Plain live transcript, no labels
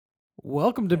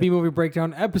Welcome to B Movie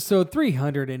Breakdown, episode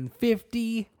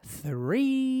 353.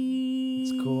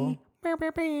 It's cool. Bow,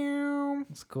 bow, bow.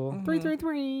 It's cool.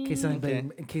 333. In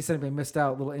case anybody missed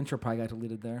out, little intro probably got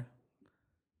deleted there.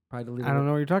 Probably deleted. I don't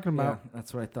know what you're talking Yeah, about.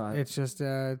 that's what I thought. It's just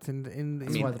it's in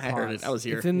That's why the I heard pause. it. I was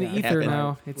here. it's in the Yeah. ether Happened.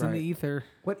 now. It's in Right. the ether.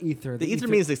 What ether? The ether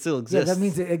means they still exist. Yeah, that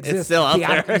means it exists. It's still out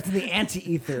there. It's in the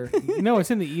anti-ether. No,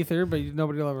 it's in the ether, but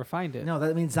nobody will ever find it. No,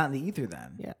 that means it's not in the ether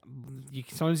then. Yeah,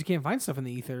 sometimes you can't find stuff in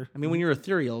the ether. I mean, when you're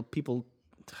ethereal, people.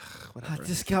 Whatever.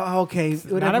 Just go. Okay.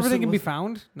 Not everything can be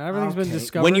found. Not everything's been Okay.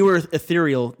 discovered. When you were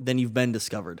ethereal, then you've been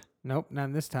discovered. Nope, not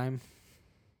in this time.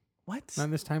 What? Not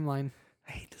in this timeline.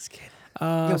 I hate this kid.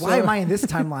 Yeah, why am I in this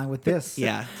timeline with this?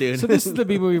 Yeah, dude. So this is the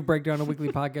B Movie Breakdown, a weekly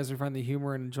podcast. We find the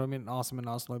humor and enjoyment in awesome and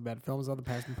awesomely bad films of the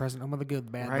past and present, home of the good,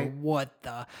 the bad, the Right. what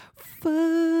the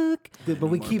fuck. But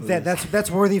we keep that. That's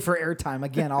worthy for airtime.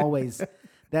 Again, always.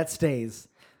 That stays.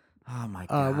 Oh my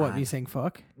god. What, you saying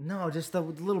fuck? No, just the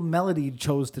little melody you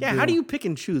chose to do. Yeah, how do you pick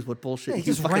and choose what bullshit Yeah, you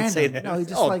just fucking say? random. That? No, he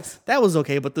just oh, likes- that was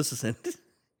okay, but this isn't.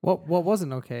 What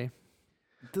wasn't okay?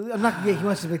 I'm not. Yeah, he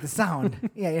wants to make the sound.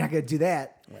 Yeah, you're not gonna do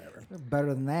that. Whatever.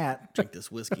 Better than that. Drink this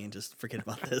whiskey and just forget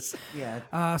about this.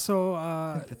 Yeah. So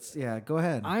Yeah. Go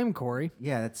ahead. I'm Corey.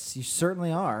 Yeah, that's you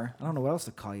certainly are. I don't know what else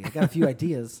to call you. I got a few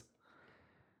ideas.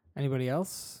 Anybody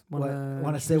else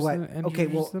Want to say what? Okay,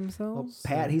 well, themselves?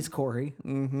 Pat, he's Corey.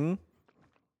 Mm-hmm.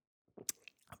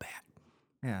 Bad.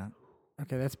 Yeah.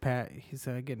 Okay, that's Pat. He's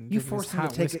getting You drinking forced his him hot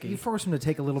to take. whiskey. You forced him to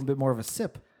take a little bit more of a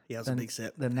sip Yeah, it was a big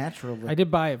sip. than natural. I did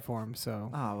buy it for him,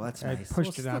 so Oh, well, that's I nice.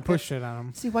 pushed it on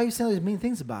him. See why you say all these mean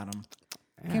things about him.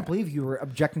 I can't believe you were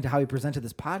objecting to how he presented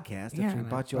this podcast after he and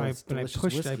bought you all this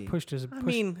delicious I whiskey. pushed his. I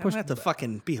mean, I'm gonna have to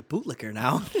fucking be a bootlicker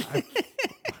now.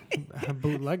 a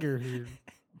bootlegger here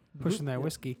pushing that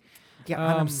whiskey. Yeah,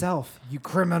 on himself, you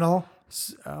criminal.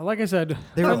 Like I said,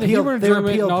 They from the repealed- humor and they enjoyment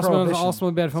and repealed also prohibition.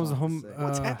 also bad films, the That's all home I'm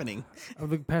What's happening? of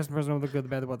the past and present, of the good, the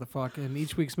bad, the what the fuck. And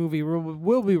each week's movie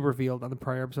will be revealed on the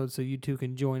prior episode, so you two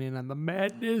can join in on the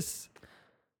madness.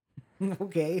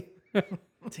 Okay.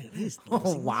 Dude, he's Oh,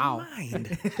 losing his wow. mind.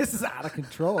 This is out of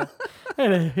control. I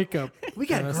had a hiccup. We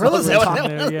got Uh, gorillas to something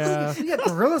talk. in there, yeah. We got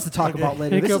gorillas to talk about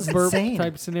later. This Hiccup is burp insane.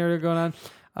 type scenario going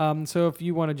on. So if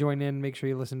you want to join in, make sure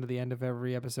you listen to the end of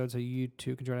every episode so you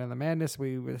too can join in on the madness.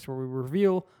 That's where we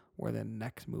reveal where the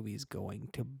next movie is going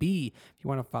to be. If you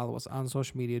want to follow us on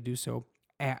social media, do so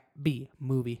at B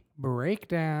Movie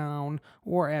Breakdown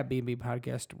or at B&B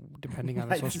Podcast, depending on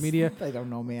the social media. I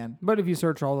don't know, man. But if you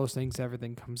search all those things,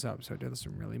 everything comes up. So it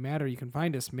doesn't really matter. You can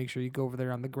find us. Make sure you go over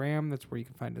there on the gram. That's where you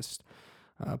can find us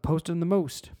posting the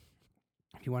most.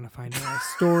 If you want to find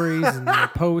stories and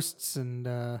posts and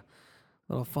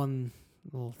little fun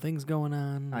little things going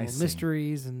on, I little see.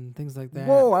 mysteries and things like that.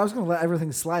 Whoa, I was going to let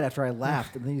everything slide after I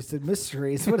laughed, and then you said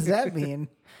mysteries. What does that mean?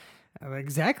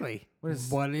 Exactly.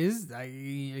 What is-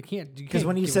 I can't. Because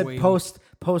when you give said away- post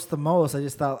the most, I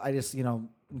just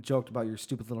joked about your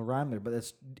stupid little rhyme there, but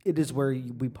it is where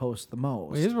we post the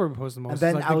most. It is where we post the most.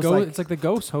 then it's like I the was like- it's like the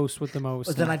ghost host with the most.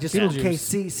 But then I just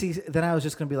Beetlejuice. see. Then I was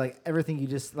just gonna be like everything you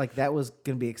just like that was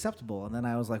gonna be acceptable, and then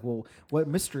I was like, well, what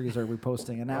mysteries are we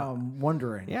posting? And now I'm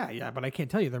wondering. Yeah, but I can't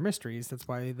tell you they're mysteries. That's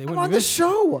why they I'm wouldn't on be the mysteries.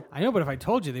 show. I know, but if I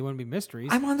told you, they wouldn't be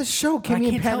mysteries. I'm on the show. I Can me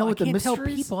and can't Pat tell. know I what the can't tell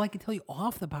mysteries? people. I can tell you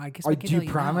off the podcast. Or I do can't you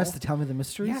tell promise now. to tell me the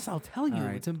mysteries? Yes, I'll tell you. All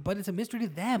right. But it's a mystery to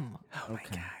them. Oh my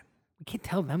god. We can't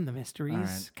tell them the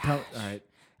mysteries. All right.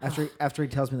 After he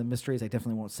tells me the mysteries, I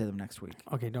definitely won't say them next week.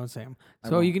 Okay, don't say them.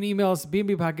 So you can email us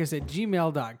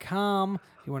bnbpodcast@gmail.com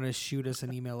if you want to shoot us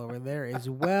an email over there as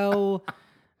well.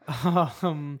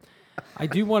 I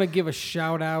do want to give a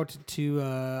shout out to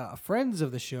friends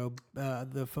of the show,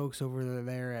 the folks over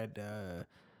there at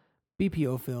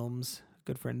BPO Films.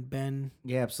 Good friend Ben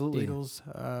Yeah, absolutely. Deagles,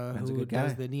 Ben's a who good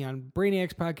does guy. the Neon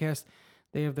Brainiacs podcast.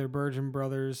 They have their Virgin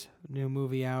Brothers new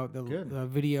movie out. The Good.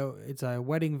 video, it's a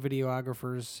wedding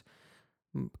videographer's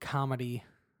comedy.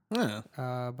 Yeah.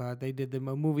 But they did a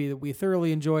movie that we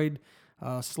thoroughly enjoyed,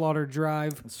 Slaughter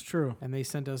Drive, It's true. and they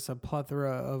sent us a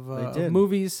plethora of They did.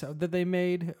 movies that they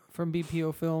made from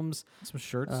BPO Films. Some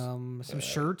shirts. Some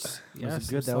shirts, was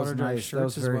some good. That was Slaughter Drive nice. That shirts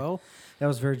was as very- well. that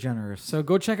was very generous. So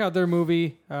go check out their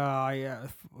movie. I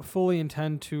fully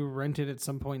intend to rent it at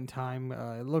some point in time.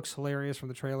 It looks hilarious from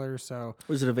the trailer. So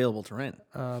Where's it available to rent?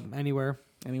 anywhere.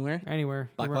 Anywhere?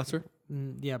 Blockbuster?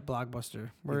 Yeah, Blockbuster.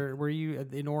 Where you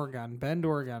in Oregon, Bend,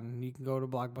 Oregon? You can go to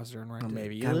Blockbuster and rent Oh, it.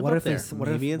 maybe you God, live what up if there. they? What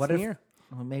Maybe if? it's What if? near.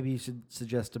 Well, maybe you should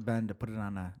suggest to Ben to put it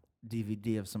on a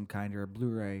DVD of some kind or a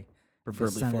Blu-ray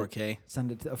Preferably Send 4K.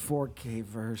 Send it to a 4K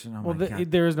version. Oh Well, my God.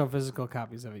 there is no physical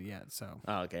copies of it yet, so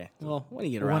Oh, okay. Well, when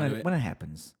you get around to it. When it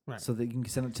happens. Right. So that you can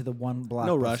send it to the one blockbuster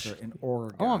No rush. in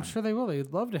Oregon. oh, I'm sure they will.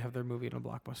 They'd love to have their movie in a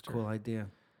blockbuster. Cool idea.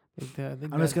 I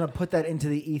think I'm just going to put that into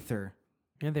the ether.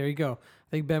 Yeah, there you go. I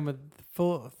think Ben would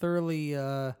thoroughly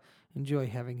enjoy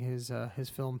having his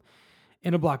film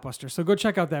in a blockbuster. So go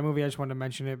check out that movie. I just wanted to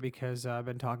mention it because I've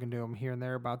been talking to him here and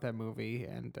there about that movie,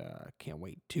 and can't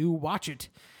wait to watch it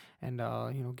and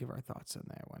give our thoughts on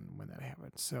that when that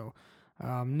happens. So,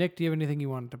 Nick, do you have anything you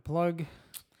wanted to plug?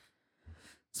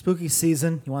 Spooky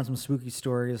season. You want some spooky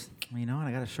stories? Well, you know what?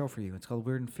 I got a show for you. It's called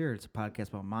Weird and Feared. It's a podcast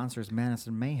about monsters, madness,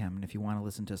 and mayhem. And if you want to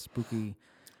listen to spooky,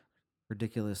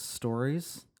 ridiculous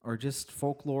stories or just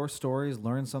folklore stories,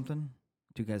 learn something,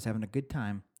 you guys having a good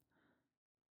time,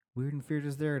 Weird and Feared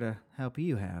is there to help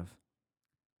you have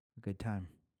a good time.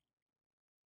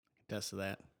 Test of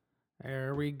that.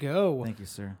 There we go. Thank you,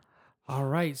 sir. All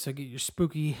right, so get your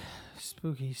spookiness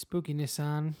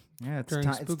on. Yeah, it's During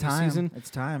It's spooky time. season. It's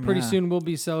time. Pretty yeah. soon we'll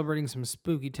be celebrating some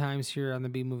spooky times here on the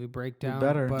B Movie Breakdown.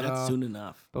 better. But, Not soon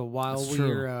enough. But while That's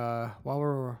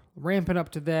we're ramping up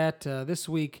to that, this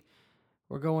week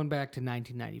we're going back to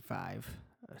 1995.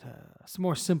 Some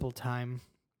more simple time.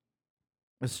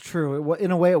 It's true. In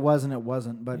a way, it was and it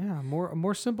wasn't. But Yeah, a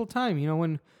more simple time. You know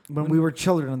when we were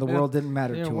children and the Yeah. world didn't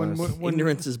matter Yeah, to when- us. when-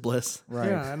 Ignorance is bliss. Right.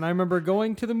 Yeah, and I remember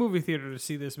going to the movie theater to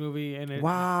see this movie, and it,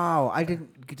 Wow. I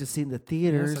didn't get to see it in the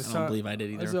theaters. Yes, I don't believe I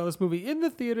did I either. saw this movie in the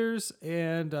theaters,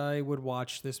 and I would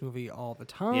watch this movie all the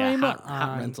time. Yeah, hot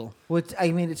on- rental. Well,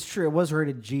 it's true. It was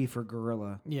rated G for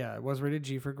Gorilla. Yeah, it was rated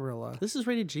G for Gorilla. This is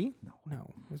rated G?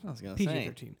 No, it was I was gonna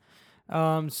PG-13.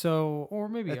 So, or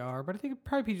maybe R, but I think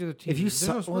probably PG-13. If you There's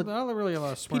saw- no, not really a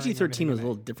lot of swearing or PG-13 anything was in a it.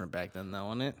 little different back then, though,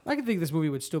 wasn't it? I can think this movie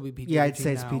would still be PG-13. Yeah, I'd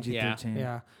say it's now. PG-13.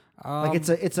 Yeah. Like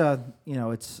it's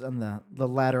on the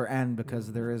latter end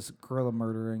because there is gorilla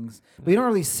murderings, but you don't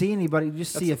really see anybody. You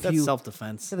just see a That's few.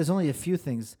 self-defense. Yeah, there's only a few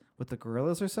things with the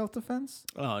gorillas are self-defense.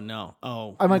 Oh, no.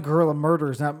 Oh. I meant gorilla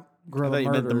murders, not I gorilla thought you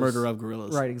murders. meant the murder of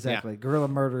gorillas. Right, exactly. Gorilla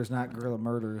murders, not gorilla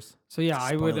murders. So yeah,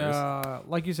 I would, Spoilers.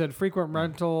 like you said, frequent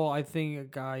rental. I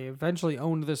think I eventually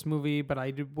owned this movie, but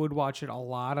I would watch it a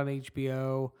lot on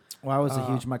HBO. Well, I was a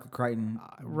huge Michael Crichton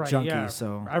Right, junkie, yeah.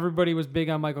 so Everybody was big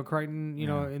on Michael Crichton, you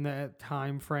know, in that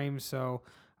time frame. So,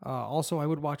 also, I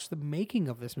would watch the making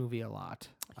of this movie a lot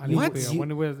on What? HBO. When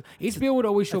it was HBO would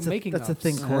always show making. that's a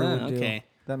thing Corey would do. okay.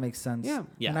 That makes sense. Yeah.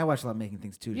 Yeah. And I watch a lot of making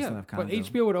things too. Just don't Yeah, have but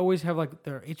content. HBO would always have like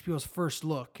their HBO's first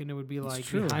look, and it would be like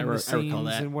true. behind I the recall scenes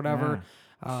that. and whatever.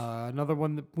 Another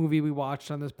movie we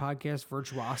watched on this podcast,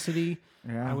 Virtuosity.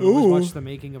 Yeah. I would always watch the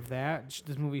making of that.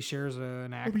 This movie shares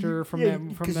an actor from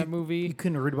that movie. You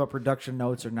couldn't read about production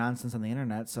notes or nonsense on the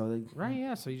internet, so Right,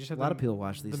 yeah. So you just have a lot of people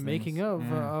watch these the things. making of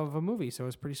Yeah. of a movie, so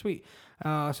it's pretty sweet.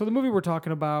 So the movie we're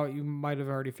talking about, you might have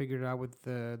already figured it out with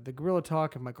the Gorilla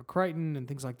Talk and Michael Crichton and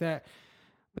things like that.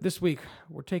 But this week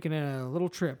we're taking a little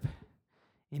trip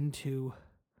into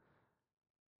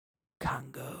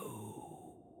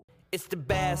Congo. It's the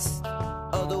best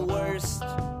of the worst.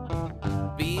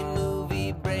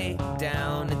 B-movie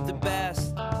breakdown. It's the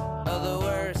best of the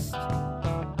worst.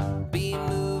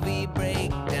 B-movie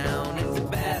breakdown. It's the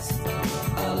best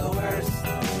of the worst.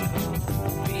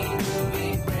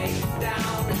 B-movie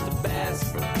breakdown. It's the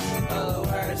best of the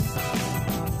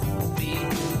worst.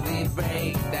 B-movie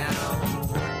breakdown.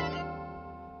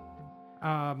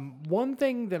 One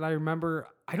thing that I remember,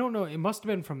 I don't know, it must have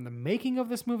been from the making of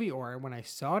this movie or when I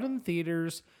saw it in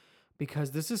theaters,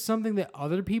 because this is something that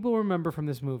other people remember from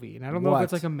this movie. And I don't know if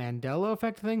it's What? like a Mandela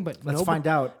effect thing, but Let's find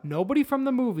out. Nobody from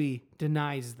the movie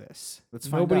denies this. Let's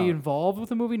find Nobody out. involved with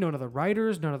the movie, none of the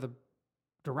writers, none of the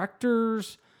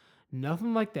directors,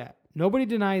 nothing like that. Nobody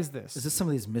denies this. Is this some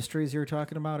of these mysteries you were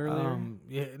talking about earlier?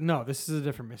 Yeah, no, this is a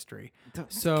different mystery.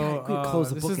 Don't- So God, good, close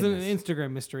the this book is in an this.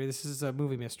 Instagram mystery. This is a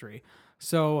movie mystery.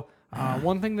 So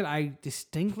one thing that I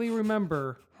distinctly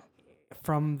remember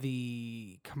from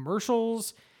the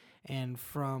commercials and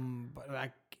from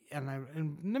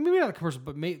and maybe not the commercials,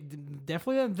 but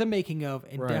definitely the making of,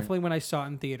 and Right. definitely when I saw it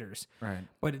in theaters. Right.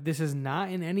 But this is not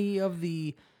in any of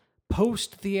the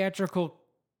post theatrical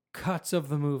cuts of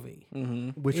the movie.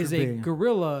 Which is would a be?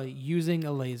 gorilla using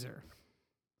a laser.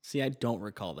 See, I don't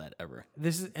recall that ever.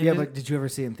 This is Yeah, but did you ever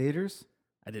see it in theaters?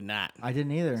 I did not. I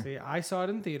didn't either. See, I saw it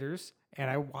in theaters, and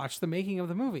I watched the making of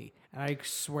the movie, and I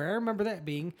swear I remember that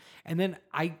being. And then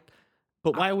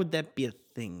But why would that be a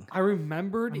thing? I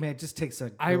remembered. I mean, it just takes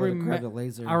a I gorilla to grab the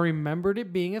laser. I remembered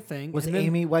it being a thing. Was and then-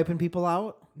 Amy wiping people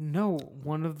out? No,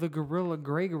 one of the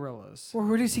gray gorillas. Well,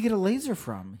 where does he get a laser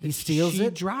from? He steals she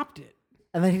it, dropped it,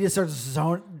 and then he just starts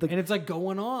zoning. and it's like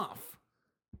going off.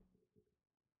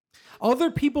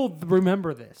 Other people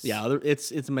remember this. Yeah,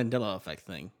 it's a Mandela effect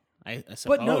thing. I But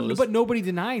suppose. but nobody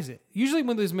denies it. Usually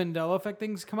when those Mandela effect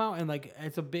things come out and like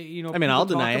it's a big, I mean, people I'll talk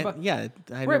deny about- it. Yeah,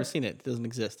 I've never seen it. It doesn't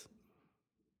exist.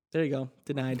 There you go.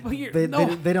 Denied. But They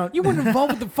don't. You weren't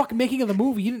involved with the fucking making of the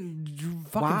movie. You didn't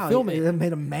fucking Wow, film it. that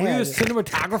made him Were you mad. a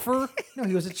cinematographer? No,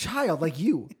 he was a child like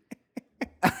you.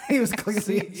 He was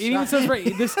clearly a It even says right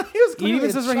this. was It clearly even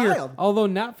a says right here. child. Although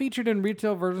not featured in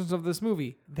retail versions of this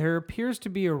movie, there appears to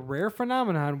be a rare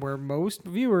phenomenon where most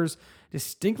viewers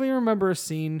distinctly remember a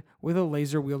scene with a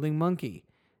laser wielding monkey.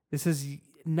 This has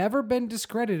never been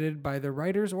discredited by the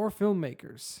writers or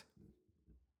filmmakers.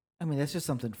 I mean, that's just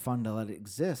something fun to let it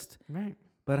exist. Right.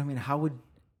 But I mean, how would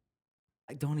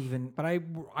I don't even? But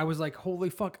I was like, holy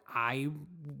fuck, I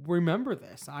remember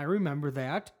this. I remember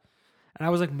that. And I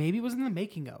was like, maybe it was in the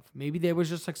making of. Maybe there was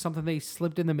just like something they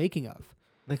slipped in the making of.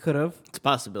 They could have. It's a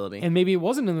possibility. And maybe it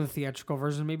wasn't in the theatrical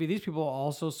version. Maybe these people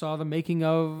also saw the making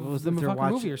of the They're fucking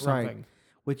watching- movie or something. Right.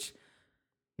 Which,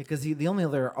 because the only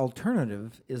other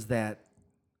alternative is that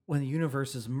when the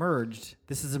universes merged,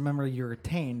 this is a memory you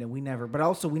retained, and we never. But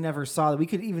also, we never saw that. We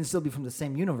could even still be from the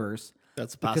same universe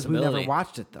That's a because we possibility. never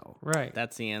watched it, though. Right.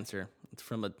 That's the answer. It's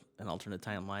from an alternate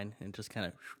timeline, and just kind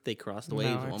of they crossed the waves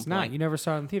No, at one it's point. not. You never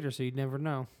saw it in theater, so you'd never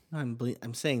know.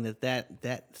 I'm saying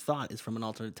that thought is from an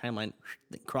alternate timeline.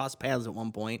 They crossed paths at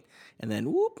one point, and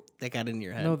then whoop, that got in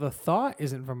your head. No, the thought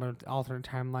isn't from an alternate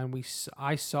timeline.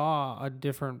 I saw a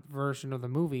different version of the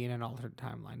movie in an alternate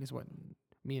timeline. Is what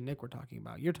me and Nick were talking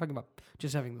about. You're talking about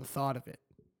just having the thought of it.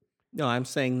 No, I'm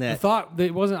saying The that thought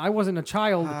that wasn't. I wasn't a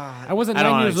child. I wasn't I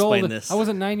don't 9 wanna years old. explain this. I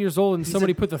wasn't 9 years old, and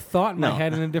somebody put the thought in my No.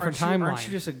 head in a different Aren't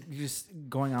you timeline. just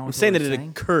going on? I'm with saying what that we're it saying?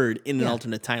 occurred in an Yeah.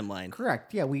 alternate timeline.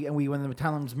 Correct. Yeah, we when the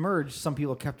timelines merged, some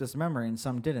people kept this memory and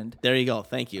some didn't. There you go.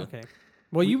 Thank you. Okay.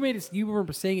 Well, you made it. You were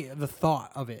saying it, the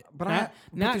thought of it, But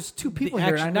not there's two the people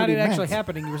here, and I know not what it he actually meant.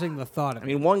 happening. You were saying the thought of I it.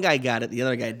 mean, one guy got it, the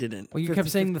other guy didn't. Well, you 50, kept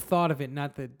saying the thought of it,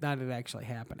 not it actually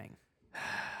happening.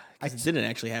 'Cause it didn't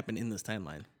actually happen in this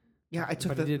timeline. Yeah, I took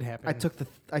But the it did happen. I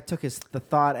took the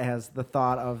thought as the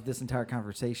thought of this entire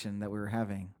conversation that we were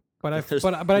having. But I There's-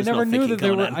 but I there's no never knew thinking that there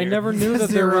going were. on I here. never knew that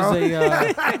there was a.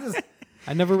 I just-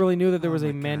 I never really knew that there was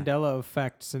a my God. Mandela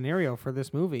effect scenario for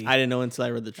this movie. I didn't know until I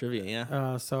read the trivia.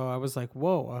 Yeah. So I was like,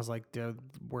 whoa. I was like,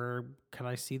 where can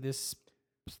I see this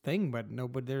thing? But no,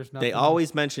 but there's nothing. They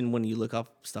always mention when you look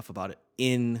up stuff about it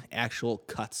in actual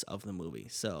cuts of the movie.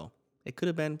 So it could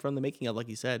have been from the making of, like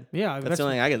you said. Yeah, That's the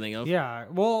only thing I can think of. Yeah.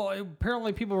 Well,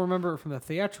 apparently people remember it from the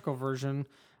theatrical version.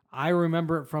 I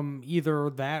remember it from either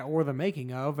that or the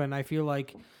making of, and I feel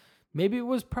like maybe it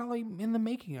was probably in the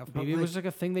making of. Maybe it was like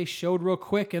a thing they showed real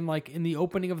quick and like in the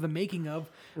opening of the making of.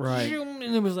 Right. zoom,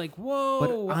 And it was like,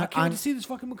 whoa, But I can't wait to see this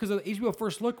fucking movie. Because the HBO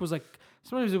First Look was like,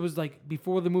 sometimes it was like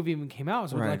before the movie even came out.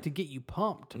 So it was Right. like to get you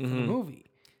pumped for the Mm-hmm. movie.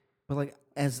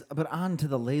 But on to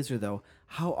the laser though.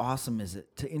 How awesome is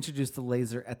it to introduce the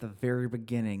laser at the very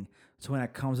beginning, so when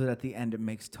it comes out at the end, it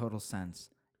makes total sense.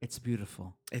 It's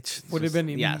beautiful. It's Would have just- been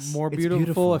even yes. more It's beautiful,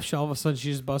 beautiful. if all of a sudden she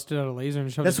just busted out a laser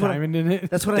and shoved That's a what I- diamond in it.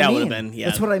 That's what That I mean. would've been- yeah.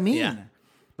 That's what I mean. Yeah.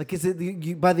 Like, is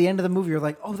it by the end of the movie, you're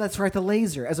like, oh, that's right, the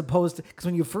laser, as opposed to because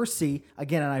when you first see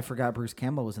again, and I forgot Bruce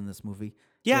Campbell was in this movie.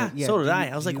 Yeah, so did you- I.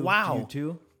 I was like, you- wow. You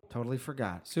too? Totally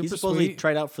forgot. Super He's supposedly sweet.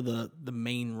 tried out for the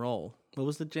main role. What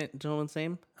was the gentleman's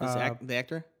name? The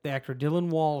actor? The actor Dylan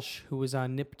Walsh, who was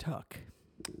on Nip Tuck.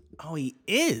 Oh, he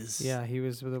is. Yeah, he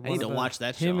was with need to watch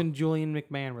that Him show. and Julian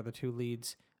McMahon were the two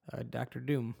leads. Doctor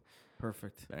Doom.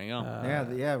 Perfect. There you go.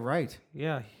 Yeah, right.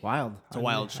 Yeah, Wild. It's a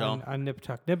wild show. on Nip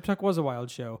Tuck. Nip Tuck was a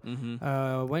wild show.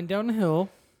 Mm-hmm. Went downhill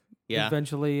Yeah.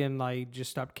 eventually, and I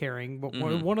just stopped caring. But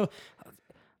one of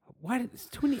why did, it's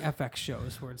too many FX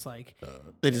shows where it's like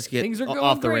They just get things are going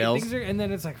off the great, rails. things are, and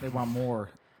then it's like They want more.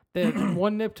 the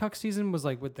one Nip Tuck season was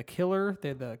like with the killer. They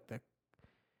had the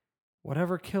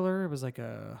whatever killer. It was like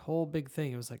a whole big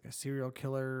thing. It was like a serial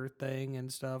killer thing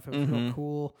and stuff. It was real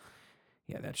cool.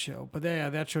 Yeah, that show. But yeah,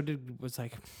 that show was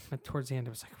like towards the end.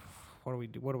 It was like, what do we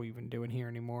do? What are we even doing here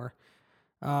anymore?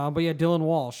 But yeah, Dylan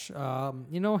Walsh.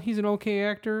 He's an okay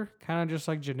actor, kind of just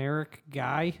like generic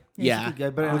guy. Yeah. He's a good guy,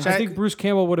 but Which I think Bruce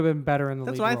Campbell would have been better in the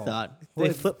That's lead what I role. thought. Well, They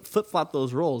if- flip flop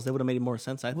those roles. They would have made more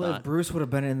sense. I well, if thought Bruce would have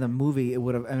been in the movie, it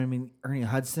would have. I mean, Ernie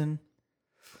Hudson,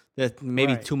 that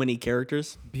maybe Right. too many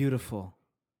characters. beautiful.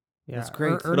 Yeah, That's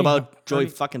great. What What about Joy Ernie-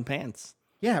 fucking Pants?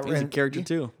 Yeah, He's a and- character yeah,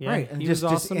 too. Yeah, right, and he just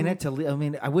was just in awesome. it to. I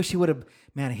mean, I wish he would have.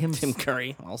 Man, him. Tim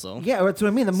Curry also. Yeah, that's what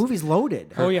I mean. The movie's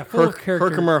loaded. Oh yeah, full of character.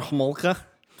 Herkimer Homolka.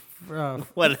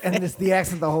 What? And it's the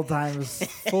accent the whole time. Is,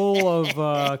 Full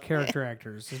of character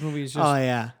actors. This movie is just Oh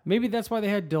yeah. maybe that's why they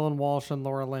had Dylan Walsh and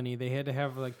Laura Linney. They had to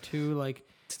have like two like.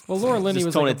 Well, Laura Linney Just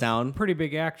was tone like it down. pretty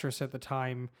big actress at the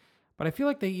time, But I feel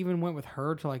like they even went with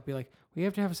her to like be like, we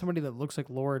have to have somebody that looks like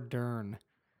Laura Dern.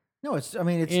 No, it's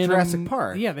In, Jurassic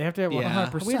Park. Yeah, they have to have Yeah.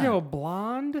 100%. We have to have a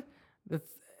blonde that's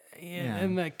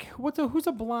and like who's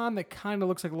a blonde that kind of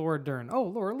looks like Laura Dern? Oh,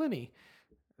 Laura Linney.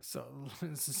 So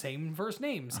it's the same first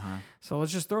names. So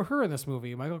let's just throw her in this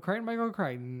movie. Michael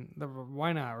Crichton.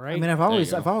 Why not, right? I mean, I've you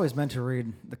go. always meant to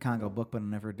read the Congo book, but I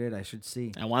never did. I should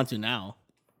see. I want to now.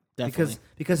 Definitely.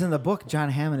 Because in the book, John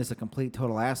Hammond is a complete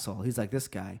total asshole. He's like this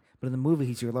guy, but in the movie,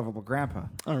 he's your lovable grandpa.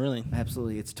 Oh, really?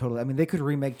 Absolutely, it's totally. I mean, they could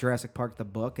remake Jurassic Park the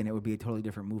book, and it would be a totally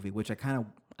different movie. Which I kind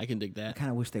I can dig that.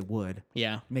 of wish they would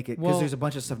Yeah. make it because Well- there's a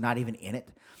bunch of stuff not even in it.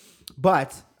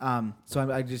 But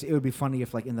so I just it would be funny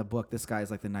if like in the book this guy's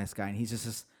like the nice guy, and he's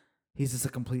just a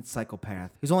complete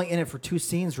psychopath. He's only in it for 2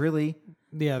 scenes, really.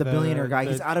 Yeah, The billionaire guy.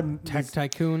 the He's out of tech he's-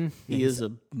 tycoon. He is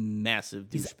a massive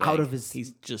douchebag. he's out of his-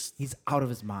 He's just. He's out of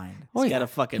his mind. Oh, He's yeah. got a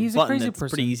fucking He's button crazy that's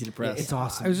person. pretty easy to press. It's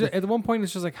awesome. I was at one point.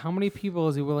 It's just like, how many people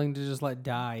is he willing to just let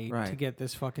die to Right. get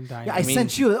this fucking dynamite? Yeah, I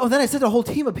sent you. Oh, then I sent a whole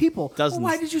team of people. Dozens.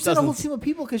 Well, why did you send a whole Dozens. team of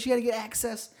people? Because she had to get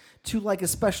access to like a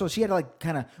special. She had to like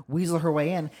kind of weasel her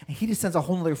way in, and he just sends a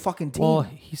whole other fucking team. Well,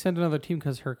 he sent another team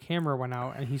because her camera went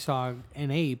out and he saw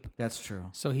an ape, That's true.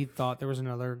 so he thought there was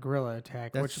another gorilla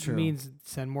attack, That's which true. means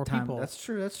send more people. That's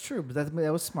true. That's true. But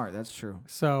that was smart. That's true.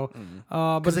 So,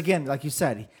 Mm-hmm. Because again, like you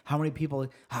said, how many people?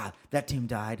 That team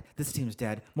died. This team's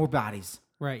dead. More bodies,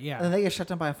 right, and yeah, then they get shut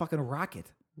down by a fucking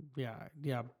rocket.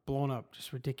 yeah, blown up,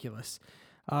 just ridiculous.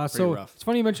 So rough. it's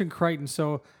funny you mentioned Crichton.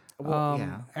 So, Well,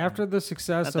 yeah. after the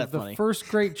success Not of that the funny. first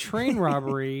great train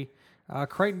robbery,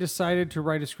 Crichton decided to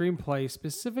write a screenplay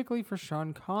specifically for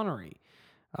Sean Connery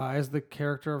as the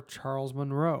character of Charles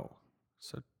Monroe.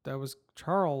 So that was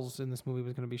Charles in this movie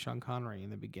was going to be Sean Connery in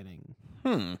the beginning.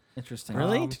 Interesting.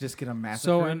 Really? To just get a massacre.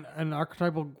 So an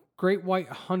archetypal great white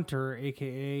hunter,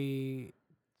 aka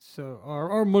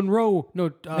or Monroe. No,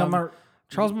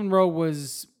 Charles Monroe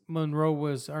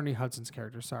was Ernie Hudson's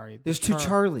character. Sorry, There's 2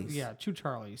 Charlies. Yeah, 2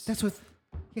 Charlies. That's what.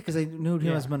 Yeah, because I knew him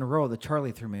Yeah. as Monroe. The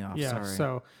Charlie threw me off. yeah. Sorry.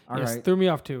 So All yes, right. threw me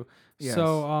off too. Yes.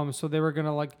 So they were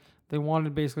gonna they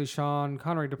wanted basically Sean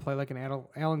Connery to play like an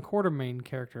Alan Quartermain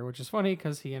character, which is funny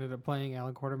because he ended up playing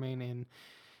Alan Quartermain in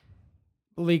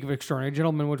League of Extraordinary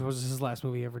Gentlemen, which was his last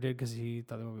movie he ever did because he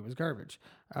thought the movie was garbage.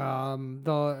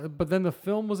 But then the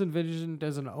film was envisioned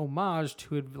as an homage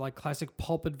to like classic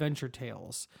pulp adventure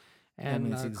tales,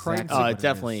 and it's Crichton. exactly Oh, what it it is.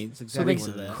 definitely It's So exactly reeks what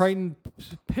of it is. that. Crichton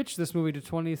pitched this movie to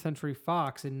 20th Century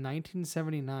Fox in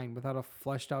 1979 without a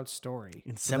fleshed out story.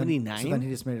 In 79? so then he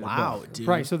just made it a Wow, book. dude.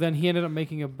 Right, so then he ended up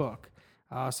making a book.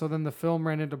 So then the film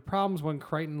ran into problems when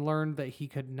Crichton learned that he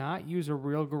could not use a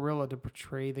real gorilla to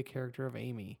portray the character of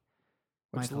Amy,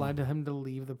 which Michael. led to him to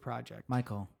leave the project.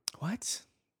 Michael, What?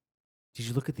 did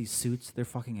you look at these suits? They're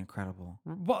fucking incredible.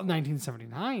 Well,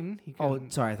 1979. He Oh,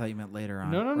 couldn't- sorry. I thought you meant later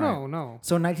on. no, Right. no.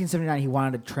 So in 1979, he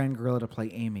wanted a trained gorilla to play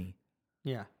Amy.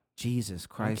 Yeah. Jesus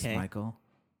Christ, Okay. Michael.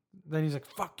 Then he's like,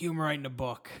 "Fuck you, I'm writing a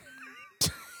book."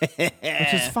 Which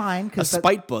is fine A because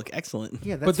spite book. Excellent.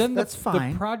 yeah, that's, But then that's the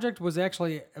fine. project was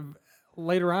actually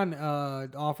later on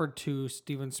offered to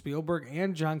Steven Spielberg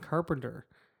and John Carpenter,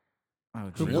 oh,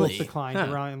 who geez. Really? both declined Huh.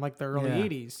 around in like the early Yeah.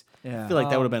 80s. Yeah. I feel like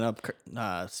that would have been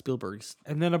up Spielberg's.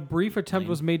 And then a brief attempt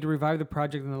was made to revive the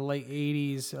project in the late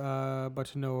 80s, but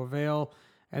to no avail.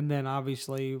 And then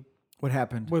obviously What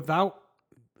happened? without,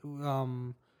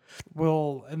 and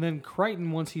then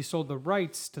Crichton, once he sold the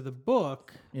rights to the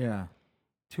book Yeah,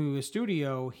 to a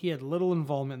studio, he had little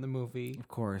involvement in the movie. of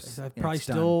course. He's Yeah, probably it's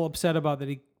done. still upset about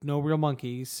that. No real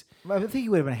monkeys. I think he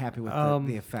would have been happy with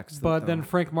the effects. But though. then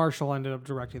Frank Marshall ended up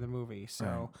directing the movie.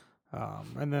 So,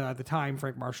 and then at the time,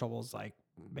 Frank Marshall was like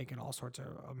making all sorts of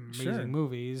amazing Sure.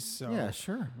 movies. So, yeah,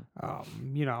 sure.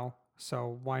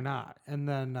 So why not? And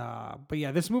then, but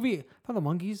yeah, this movie, I thought the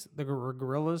monkeys, the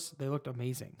gorillas, they looked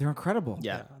amazing. They're incredible.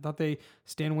 Yeah. I thought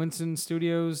Stan Winston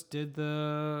Studios did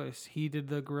the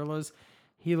gorillas.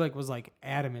 He was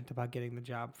adamant about getting the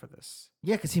job for this.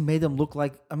 Yeah, because he made them look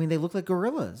like. I mean, they look like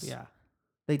gorillas. Yeah.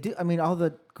 They do. I mean, all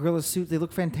the gorilla suits, they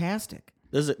look fantastic.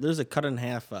 There's a cut in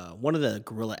half. One of the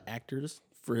gorilla actors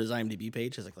for his IMDb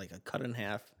page has like a cut in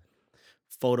half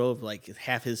photo of like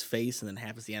half his face and then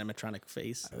half is the animatronic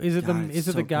face. Is it God, it's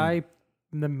the so guy,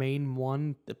 the main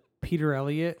one, Peter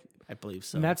Elliott? I believe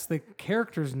so. And that's the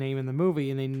character's name in the movie,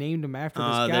 and they named him after this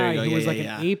Oh, there guy you go. who Yeah, was yeah, like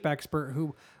yeah. an ape expert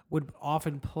who would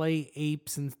often play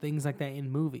apes and things like that in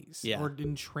movies, Yeah. or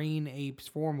didn't train apes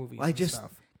for movies. I and just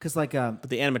stuff. because like but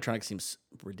the animatronic seems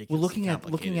ridiculous. well,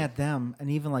 looking at them, and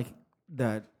even like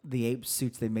the ape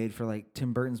suits they made for like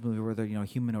Tim Burton's movie where they're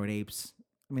humanoid apes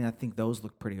I mean, I think those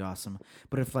look pretty awesome.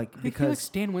 But if like I feel like because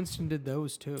Stan Winston did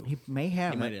those too. he may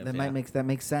have, He might that have, might yeah. that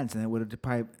makes sense, and it would have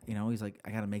probably he's like,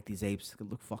 I got to make these apes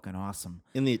look fucking awesome.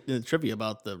 In the trivia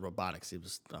about the robotics, it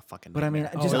was a fucking. But I mean,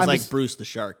 nightmare. just- it was I'm like just- Bruce the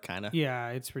Shark, kind of. Yeah,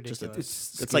 it's Just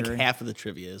ridiculous. it's like scary. half of the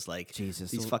trivia is like Jesus.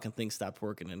 these fucking things stopped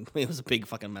working, and it was a big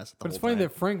fucking mess. The But whole it's funny time.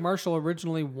 that Frank Marshall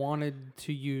originally wanted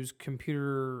to use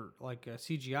computer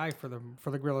CGI for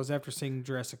the gorillas after seeing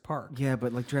Jurassic Park. Yeah,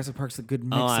 but like Jurassic Park's a good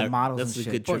mix I- of models that's and a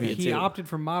shit. good But trivia, he too. opted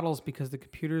for models because the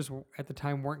computers at the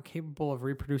time weren't capable of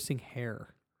reproducing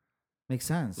hair. Makes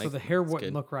sense. So the hair that's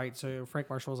wouldn't good. look right. So Frank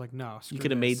Marshall was like, no, You screw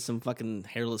could have made this. some fucking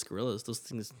hairless gorillas. Those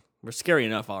things were scary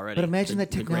enough already. But imagine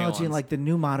that the gray technology in ones. like the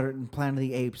new modern Planet of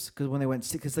the Apes, because when they went,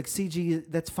 because like CG,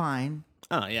 that's fine.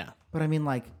 Oh yeah, But I mean,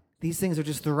 like these things are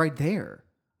just they're right there,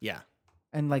 yeah.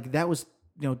 and like that was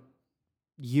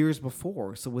years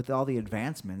before. So with all the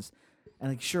advancements, and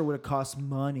like sure would have cost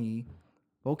money.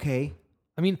 Okay,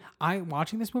 I mean,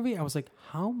 watching this movie, I was like,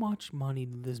 how much money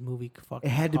did this movie fucking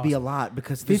it had to be cost? a lot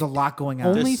because there's a lot going on.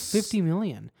 Only This- 50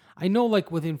 million. I know,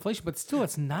 like with inflation, but still,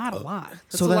 it's not a lot.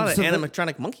 That's So a then- lot of so then-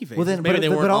 animatronic monkey faces. Well, then, Maybe but, they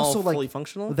but weren't also all like fully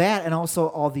functional. that, and also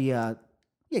all the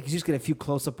because you just get a few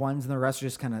close up ones, and the rest are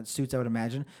just kind of suits, I would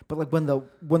imagine. But like when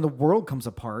the world comes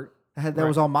apart, that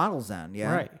was all models then,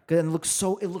 yeah, Right. And it looks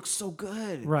so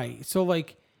good, Right. So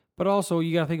like, but also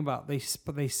you got to think about they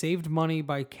saved money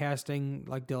by casting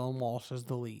like Dylan Walsh as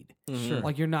the lead. Sure.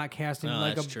 Like you're not casting No,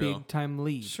 like a that's true. big time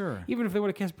lead. Sure. Even if they would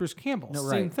have cast Bruce Campbell, No,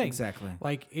 same right, thing. exactly.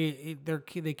 Like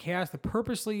they cast. They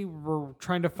purposely were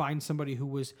trying to find somebody who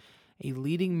was a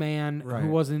leading man Right. who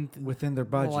wasn't Within their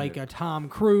budget. like a Tom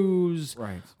Cruise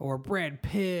Right. or Brad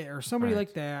Pitt or somebody Right.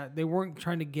 like that. They weren't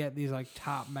trying to get these like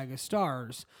top mega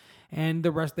stars. And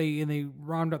the rest they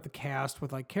round up the cast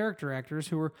with like character actors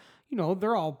who were,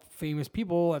 they're all famous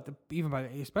people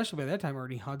especially by that time.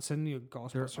 Ernie Hudson,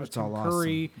 Ghostbusters, It's Tim all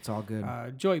Curry, awesome. It's all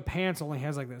good. Joey Pants only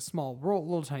has like that small role,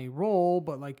 little tiny role,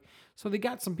 but like so they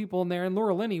got some people in there. And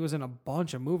Laura Linney was in a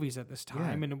bunch of movies at this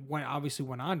time, and obviously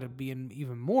went on to be in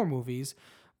even more movies.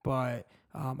 But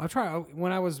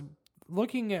when I was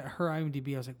looking at her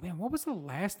IMDb, I was like, man, what was the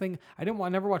last thing? I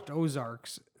never watched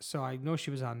Ozarks, so I know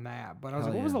she was on that. But I was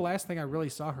like, what was the last thing I really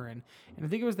saw her in? And I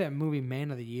think it was that movie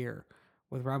Man of the Year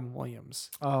with Robin Williams.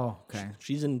 Oh, okay.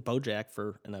 She's in BoJack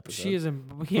for an episode. She is in,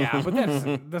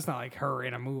 but that's not like her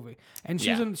in a movie. And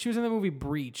she was in the movie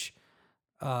Breach,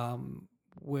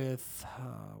 with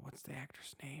what's the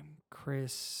actor's name?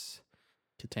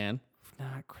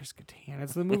 Not Chris Kattan.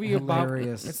 It's the movie about.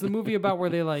 Hilarious. It's the movie about where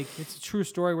they like. It's a true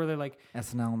story where they like.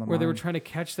 SNL in the Where they were mind. trying to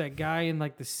catch that guy in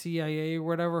like the CIA or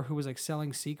whatever who was like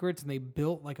selling secrets, and they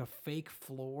built like a fake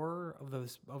floor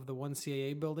of the one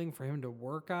CIA building for him to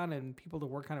work on and people to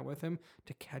work on it with him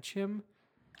to catch him.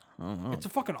 It's a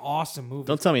fucking awesome movie.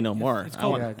 Don't tell me no more. It's I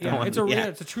called, want- I yeah, want-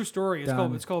 it's a true story.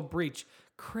 Done. It's called Breach.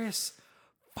 Chris,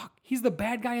 he's the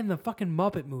bad guy in the fucking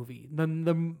Muppet movie.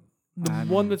 The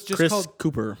one that's just Chris called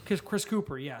Cooper. Chris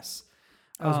Cooper. Yes.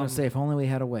 I was gonna say if only we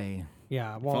had a way.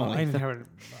 Yeah. Well, only. I didn't have it.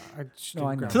 I just No,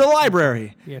 I didn't know. grab To the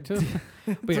library. Yeah,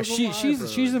 but yeah,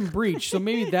 she's in Breach, so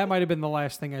maybe that might have been the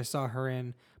last thing I saw her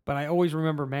in. But I always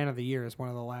remember Man of the Year as one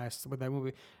of the last with that movie.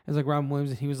 It was like Robin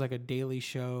Williams, and he was like a Daily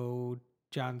Show,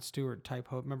 Jon Stewart type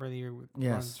host. Remember the year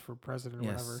Yes. runs for president or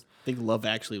Yes. whatever. I think Love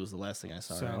Actually was the last thing I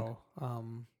saw. her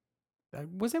in. So,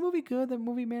 was that movie good? That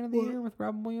movie Man of the Year with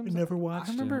Robin Williams. never watched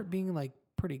I remember it. it being like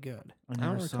pretty good. I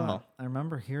don't never saw recall. it. I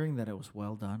remember hearing that it was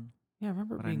well done, Yeah, I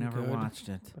remember it but I being never good. watched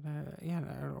it. But yeah, I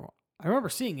don't know. I remember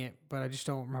seeing it, but I just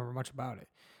don't remember much about it.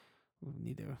 We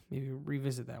need to maybe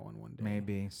revisit that one day.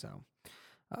 Maybe. So.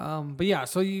 But yeah,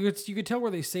 so you could tell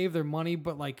where they save their money,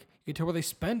 but like you could tell where they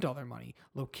spent all their money.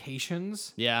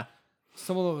 Locations. Yeah.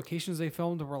 Some of the locations they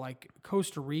filmed were like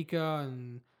Costa Rica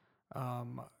and a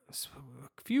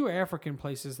few African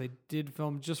places they did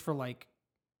film just for like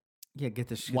Yeah, get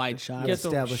the shit. Wide shots. get the-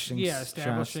 establishing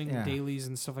establishing shots, yeah. dailies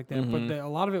and stuff like that. But a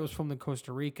lot of it was filmed in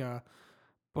Costa Rica.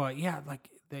 But yeah, like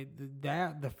the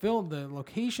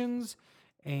locations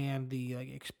and the like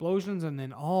explosions, and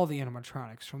then all the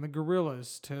animatronics from the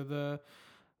gorillas to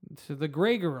the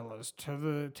gray gorillas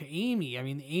to Amy. I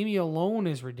mean, Amy alone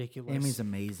is ridiculous. Amy's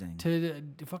amazing. to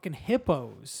the fucking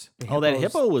hippos. The Oh, that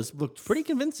hippos hippo looked pretty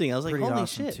convincing. I was like, pretty holy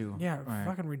awesome shit. too. Yeah, Right.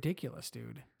 fucking ridiculous,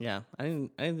 dude. Yeah, I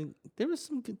didn't think there was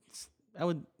some good. I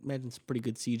would imagine some pretty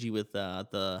good CG with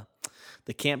the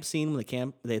camp scene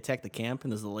when they attack the camp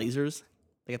and there's the lasers.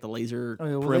 They got the laser Oh,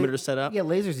 yeah, well, perimeter set up. Yeah,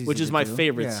 lasers. Easy which is to my do.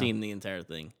 favorite Yeah. scene in the entire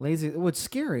thing. Laser. What's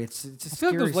scary? It's just I feel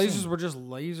scary. like those lasers scene. were just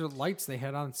laser lights they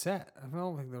had on set. I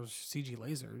don't think those CG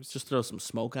lasers. Just throw some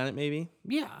smoke on it, maybe.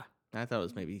 Yeah, I thought it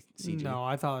was maybe CG. No,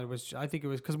 I think it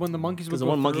was because when the monkeys would Because the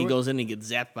go one monkey through it- goes in and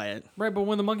gets zapped by it. right, but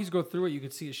when the monkeys go through it, you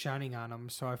could see it shining on them.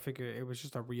 So I figured it was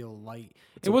just a real light.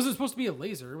 It wasn't supposed to be a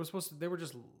laser. It was supposed to.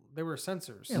 They were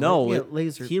sensors. Yeah, No,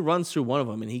 laser. he runs through one of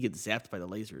them and he gets zapped by the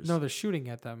lasers. No, they're shooting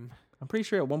at them. I'm pretty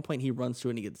sure at one point he runs through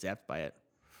and he gets zapped by it.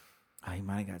 Oh, he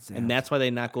might have got zapped. And that's why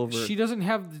they knock over. She doesn't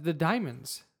have the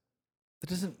diamonds. That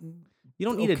doesn't. You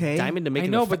don't need okay. a diamond to make I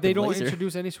an know, but they effective don't laser.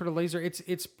 introduce any sort of laser. It's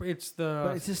the.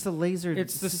 But it's just a laser.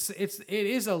 it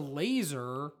is a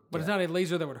laser, but it's not a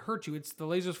laser that would hurt you. It's the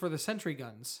lasers for the sentry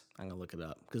guns. I'm gonna look it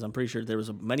up because I'm pretty sure there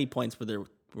was many points where there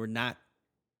were not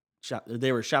shot.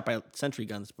 They were shot by sentry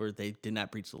guns where they did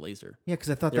not breach the laser. Yeah, because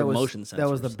I thought They're that was motion that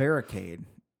was the sensors. barricade.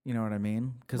 You know what I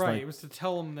mean? Cause Right, like, it was to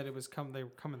tell them that it was they were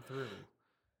coming through.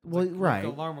 well, Like, right. the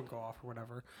alarm would go off or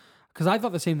whatever. Because I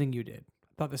thought the same thing you did.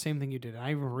 I thought the same thing you did.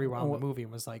 I even rewound the movie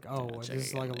and was like, "Oh, is check this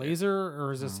again like a later. laser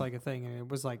or is this like a thing?" And it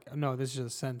was like, "No, this is just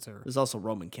a sensor." There's also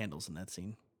Roman candles in that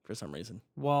scene for some reason.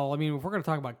 Well, I mean, if we're gonna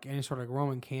talk about any sort of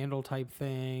Roman candle type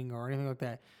thing or anything like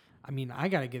that, I mean, I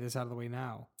gotta get this out of the way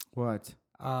now. What?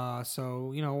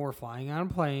 So we're flying on a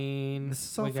plane. This is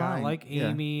so we got fine. like Yeah.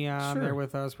 Amy on Sure. there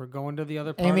with us. We're going to the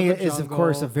other part Amy of the is, of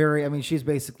course, a jungle. very. I mean, she's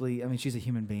basically. I mean, she's a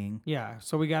human being. Yeah,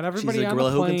 so we got She's everybody a on gorilla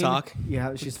the who plane. can talk.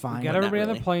 Yeah, she's fine. We got Not everybody on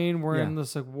really. the plane. We're in Yeah.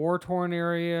 this like war torn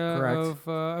area Correct.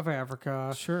 of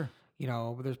Africa. Sure.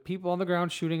 There's people on the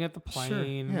ground shooting at the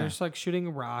plane. yeah. There's like shooting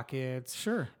rockets.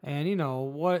 Sure. And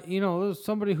there's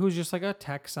somebody who's just like a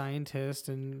tech scientist,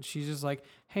 and she's just like,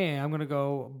 "Hey, I'm gonna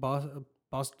go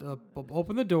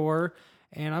open the door,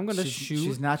 and I'm gonna shoot."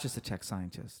 She's not just a tech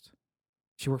scientist.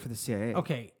 She worked for the CIA.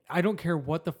 Okay, I don't care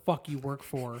what the fuck you work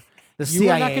for. The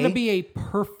You are not CIA? going to be a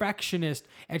perfectionist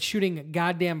at shooting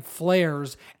goddamn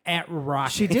flares at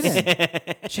rockets. She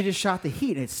didn't. She just shot the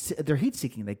heat. They're heat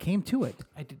seeking. They came to it.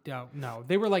 I did no.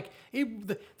 They were like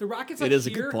the rockets. Like It is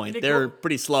a here, good point. and they They're go-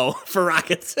 pretty slow for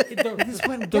rockets.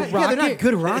 the They're not rocket-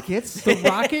 good rockets. The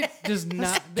rocket does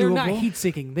not. They're not doable. heat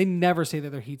seeking. They never say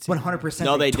that they're heat seeking. 100%.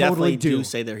 No, they totally definitely do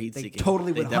say they're heat They seeking.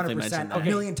 totally They definitely 100%. mention A that.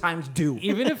 million times do.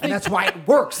 Even if they, and that's why it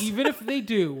works. Even if they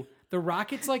do, the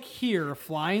rocket's like here,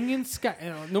 flying in sky.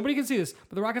 Nobody can see this,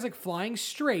 but the rocket's like flying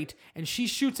straight, and she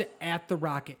shoots it at the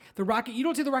rocket. The rocket, you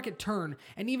don't see the rocket turn,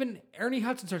 and even Ernie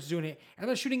Hudson starts doing it, and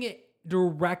they're shooting it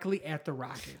directly at the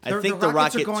rocket. I The think the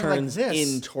rockets are rocket going like turns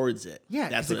this. in towards it. Yeah,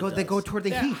 that's because what they it go does. toward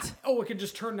the heat. Oh, it can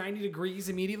just turn 90 degrees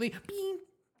immediately. Bing.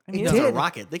 I mean, It that's a did.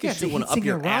 rocket. They can Yeah, it's a shoot one up heat-seeking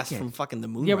your ass rocket. from fucking the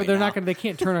moon. Yeah, but right they're now. not going. They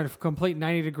can't turn on a complete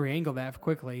 90-degree angle that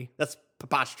quickly. That's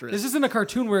preposterous. This isn't a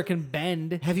cartoon where it can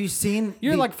bend. Have you seen?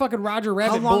 You're the- like fucking Roger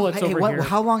Rabbit long- bullets hey, over what- here.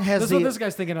 how long has That's what the- this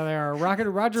guy's thinking of? They are Roger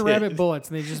Rabbit bullets,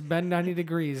 and they just bend 90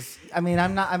 degrees. I mean,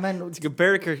 I'm not. I meant to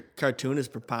compare a cartoon as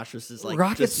preposterous as like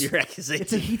rockets. just your accusation.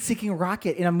 It's a heat-seeking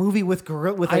rocket in a movie with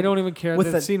gorilla. With I don't even care.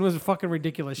 With That scene was fucking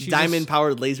ridiculous. She diamond just-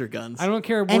 powered laser guns. I don't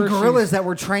care. and where gorillas she's- that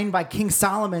were trained by King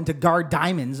Solomon to guard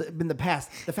diamonds in the past.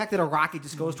 The fact that a rocket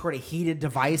just goes toward a heated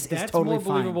device That's is totally more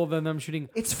fine. believable than them shooting.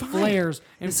 It's fine. Flares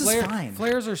and This is fine.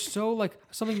 Flares are so like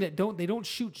something that they don't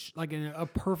shoot like in a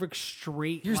perfect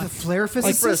straight. Here's line. the flare for a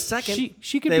physicist. second.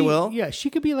 She could they be, will. Yeah, she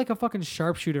could be like a fucking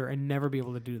sharpshooter and never be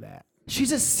able to do that.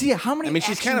 She's a CIA. How many? I mean,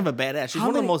 she's action- kind of a badass. She's how one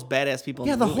of many- the most badass people.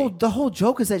 Yeah, in the the movie. whole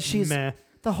joke is that she's Meh.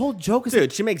 the whole joke is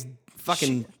dude. She makes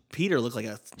fucking Peter look like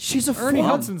a. she's a Ernie form.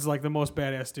 Hudson's like the most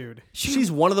badass dude.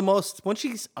 She's one of the most. When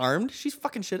she's armed, she's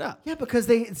fucking shit up. Yeah, because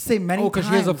they say many Oh, times. because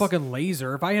she has a fucking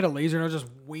laser. If I had a laser and I was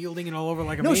just wielding it all over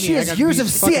like a No, maniac, she has I'd years be of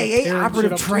fucking CIA tearing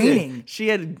operative shit up. training. She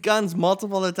had guns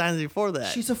multiple other times before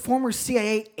that. She's a former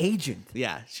CIA agent.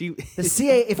 yeah, she. The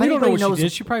CIA. If We don't know anybody what she knows,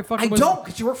 did. She probably fucking I was- don't,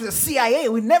 because she worked for the CIA.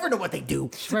 We never know what they do.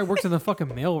 She probably works in the fucking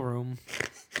mailroom.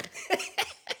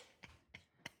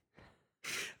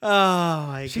 Oh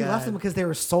my She god. left them because they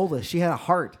were soulless. She had a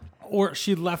heart. Or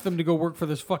she left them to go work for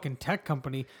this fucking tech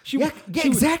company. Yeah,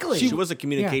 exactly. She was a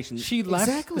communications. She left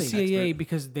Exactly. the CIA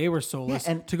because they were soulless,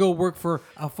 Yeah, and- to go work for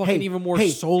a fucking even more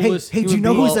hey, soulless. Hey, do you human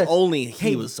know being. who's Well, a, only he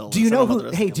hey, was soulless. Do you I know don't know who? the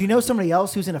rest Hey, of do you know somebody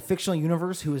else who's in a fictional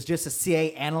universe who is just a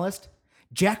CIA analyst?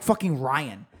 Jack fucking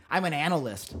Ryan. I'm an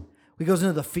analyst. He goes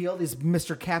into the field. He's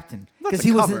Mr. Captain That's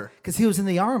he a was cover. because he was in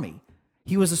the army.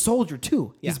 He was a soldier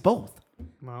too. He's both.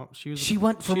 Well, She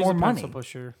went for she's more a money. pencil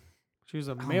pusher. She was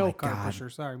a mail cart God. pusher.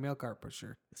 Sorry, mail cart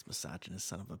pusher. This misogynist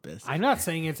son of a bitch. I'm not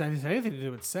saying it's anything to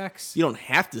do with sex. You don't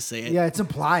have to say it. Yeah, it's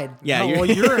implied. Yeah, No, you're, well,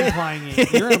 you're implying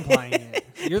it. You're implying it.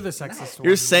 You're the sexist one.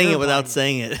 you're saying it without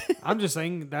implying saying it. I'm just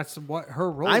saying that's what her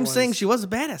role I'm was. saying she was a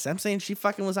badass. I'm saying she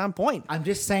fucking was on point. I'm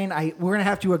just saying we're gonna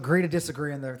have to agree to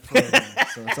disagree on the thread.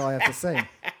 So that's all I have to say.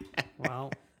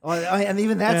 Well, And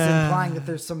even that's implying that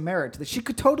there's some merit to this. She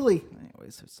could totally.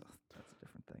 Anyways, that's a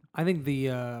different thing. I think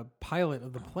the pilot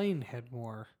of the plane had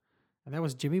more. and that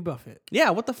was Jimmy Buffett. Yeah,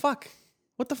 what the fuck?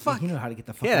 What the fuck? He knew how to get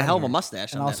the fuck. He had a out hell of a here.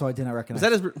 mustache. And on also, that. I did not recognize.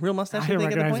 Was that his real mustache? I didn't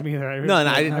think, at the recognize point? him either. No,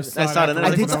 I didn't. I saw it. And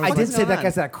I did. was like, I did say that going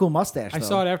guy's on? got a cool mustache. I though.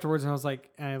 saw it afterwards, and I was like,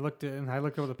 and I looked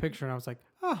over the picture, and I was like,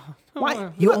 oh,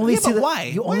 Why? You only Yeah, see but the why?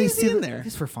 You Why only is he see in the, there?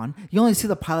 just for fun. You only see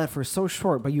the pilot for so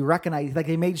short, but you recognize like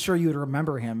they made sure you would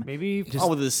remember him. Maybe Oh,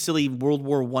 with his silly World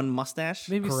War I mustache.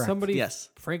 maybe Correct. somebody. Yes.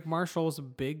 Frank Marshall is a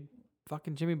big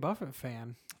fucking Jimmy Buffett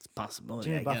fan. It's a possibility.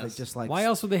 Jimmy I Buffett guess. just like Why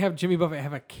else would they have Jimmy Buffett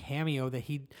have a cameo that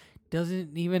he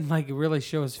doesn't even like really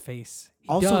show his face? He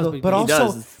also, does, though, he but doesn't. He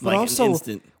also, does, but like, an also,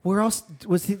 instant. where else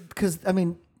was he? Because I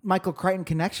mean, Michael Crichton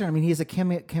connection. I mean, he has a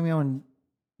cameo in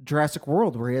Jurassic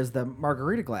World where he has the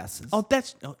margarita glasses, Oh,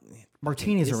 that's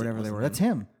martinis is or it, whatever they wasn't were. it? That's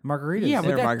him, margaritas. yeah,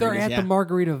 They're but they're margaritas, at yeah. the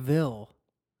Margaritaville.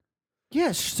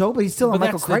 yeah. So, but he's still a But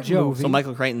Michael that's the Crichton joke. movie. so.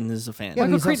 Michael Crichton is a fan. Yeah,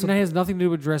 Michael he's Crichton also- has nothing to do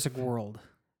with Jurassic World.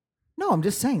 No, I'm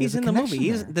just saying. He's there's in a the movie.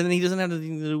 connection there. Then he doesn't have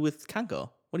anything to do with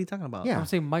Congo. What are you talking about? Yeah. I'm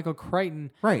saying Michael Crichton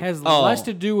Right. has Oh. less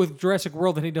to do with Jurassic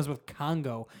World than he does with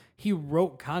Congo. He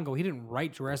wrote Congo. He didn't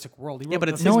write Jurassic World. He Yeah, wrote but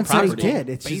the it's No his one said he property. did.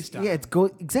 It's based just on yeah. it. It's go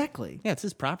exactly. Yeah, it's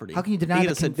his property. How can you deny He the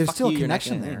could've said, there's "Fuck still a you, you're not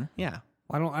connection getting there. in." Yeah.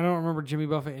 I don't remember Jimmy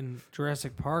Buffett in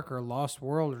Jurassic Park or Lost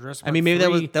World or Jurassic. I mean, Park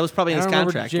maybe 3. that was probably in I his don't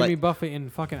remember contract. Jimmy Like Buffett in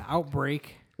fucking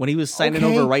Outbreak. when he was signing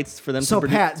Okay. over rights for them So to,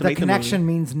 Pat, to the make connection the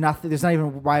movie. means nothing. There's not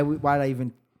even why did I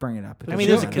even bring it up? I mean,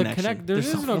 there's a The connection. There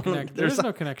is no connection. There is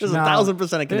no connection. There's No.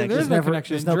 1,000% a There- connection. There's no never-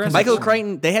 connection. there's In no Jurassic Michael connection.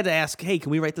 Crichton, they had to ask, "Hey,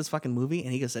 can we write this fucking movie?"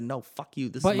 And he just said, "No, fuck you.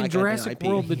 This But is my in goddamn Jurassic IP."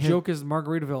 World, the Yeah. joke is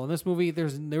Margaritaville. In this movie, there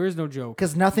is no joke.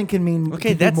 Because nothing can mean Okay,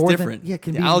 can be that's more different. Than, yeah,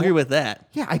 can Yeah, be I'll agree more- with that.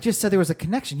 Yeah, I just said there was a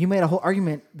connection. You made a whole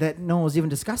argument that no one was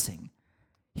even discussing.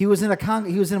 He was in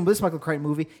he was in this Michael Crichton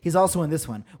movie. He's also in this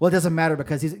one. Well, it doesn't matter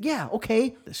because he's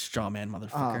okay. The straw man Oh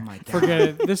motherfucker. my god. Forget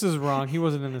it. This is wrong. He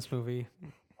wasn't in this movie.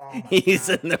 He's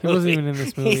in the movie. He wasn't even in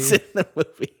this movie. He's in the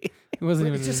movie. He wasn't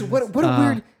even. It's just in what this. a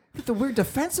weird the weird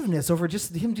defensiveness over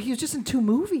just him. He was just in 2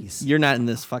 movies. You're not in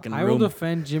this fucking I will room.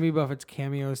 defend Jimmy Buffett's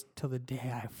cameos till the day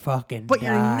I fucking. But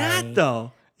you're die. not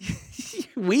though.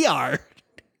 We are.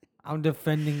 I'm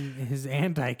defending his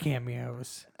anti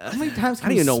cameos. How many times? I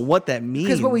don't even know what that means.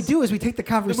 Because what we do is we take the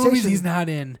The movies conversation. he's not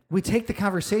in. We take the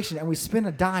conversation and we spin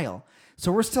a dial.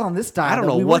 So we're still on this dial. I don't that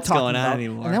know we were what's talking going on about,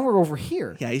 anymore. And then we're over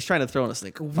here. Yeah, he's trying to throw us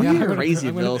like Weird. fucking crazy,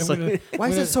 I'm gonna- Bill. I'm So- gonna- Why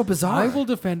is it so bizarre? I will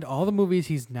defend all the movies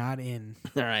he's not in.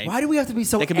 all right. Why do we have to be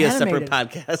so That could be a separate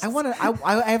animated? podcast. I want to.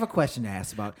 I have a question to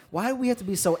ask about. Why do we have to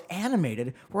be so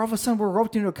animated? Where all of a sudden we're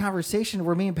roped into a conversation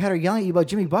where me and Pat are yelling at you about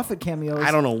Jimmy Buffett cameos.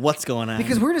 I don't know what's going on.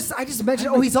 Because I just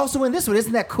mentioned. Oh, he's also in this one.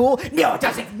 Isn't that cool? No, it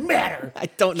doesn't matter. I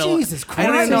don't know. Jesus I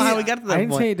don't even know Christ. how we got to that I didn't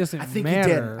point. say it doesn't I think matter.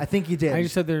 you did. I think you did. I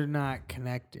just said they're not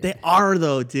connected. They are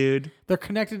though, dude. They're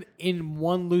connected in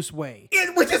one loose way.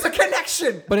 Which is a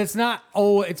connection. But it's not.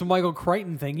 Oh, it's a Michael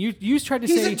Crichton thing. You tried to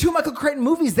He's say in 2 Michael Crichton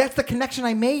movies. That's the connection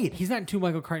I made. he's not in 2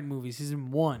 Michael Crichton movies. He's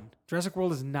in 1. Jurassic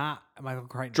World is not a Michael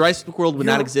Crichton. Jurassic World would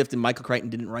not You're- exist, and Michael Crichton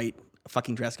didn't write a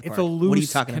fucking Jurassic It's Park. a loose. What are you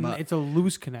talking about? It's a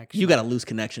loose connection. You got a loose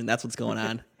connection. That's what's going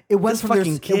on. It went This from fucking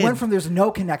there's, kid. it went from there's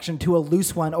no connection to a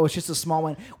loose one. Oh, it's just a small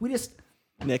one. We just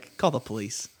Nick, call the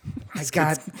police. my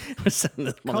God, We're sending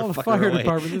this Call the motherfucker fire away.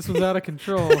 department. This was out of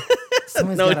control.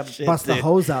 someone's No got to shit, bust the dude.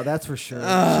 hose out. That's for sure.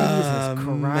 Jesus Christ!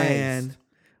 Man,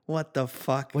 what the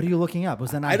fuck? What are you looking up?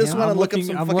 Was that not I just him? wanna I'm look up looking,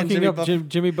 some I'm fucking looking Jimmy up Buffett.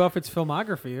 Jimmy Buffett's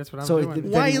filmography. That's what I'm So doing.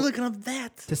 did- Why are he- you looking up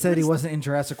that? to say that he wasn't in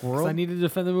Jurassic World. I need to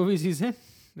defend the movies he's in.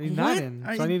 He's not What? in.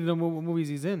 Are So I you- need to know what movies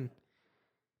he's in.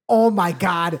 Oh my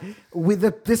God!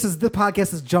 This is the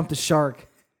podcast has jumped the shark.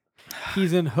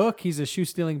 He's in Hook. He's a shoe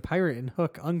stealing pirate in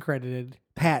Hook, uncredited.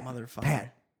 Pat, Motherfucker.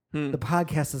 Pat, the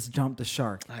podcast has jumped the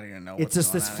shark. I don't even know. It's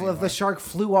what's just going this. on The anymore. shark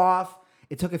flew off.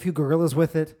 It took a few gorillas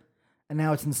with it, and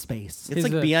now it's in space. It's His,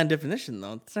 like know. beyond definition,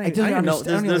 though. It's not, I don't even know. understand.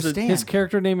 I don't There's a- understand. His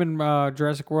character name in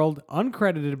Jurassic World,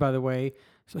 uncredited, by the way.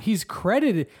 So he's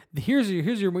credited. Here's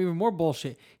your even more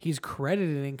bullshit. He's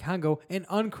credited in Congo and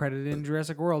uncredited in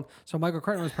Jurassic World. So Michael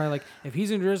Crichton was probably like, if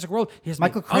he's in Jurassic World, he has to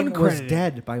Michael be Crichton was uncredited.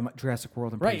 dead by Jurassic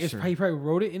World. I'm Right. pretty sure. He probably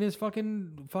wrote it in his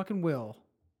fucking will.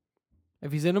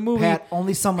 If he's in a movie, Pat,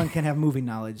 only someone can have movie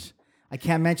knowledge. I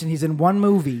can't mention he's in one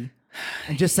movie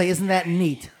and just say, "Isn't that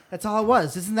neat?" That's all it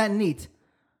was. Isn't that neat?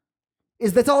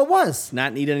 That's all it was,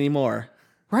 not needed anymore.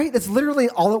 right? That's literally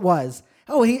all it was.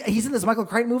 Oh, he's in this Michael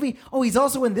Crichton movie. Oh, he's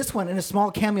also in this one in a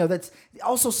small cameo that's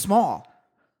also small.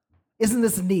 Isn't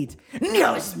this neat?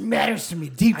 No, this matters to me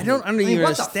deeply. I don't mean, even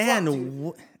what the fuck, understand.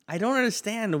 dude? I don't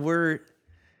understand where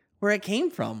it came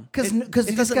from. Because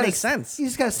it doesn't make sense. You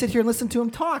just got to sit here and listen to him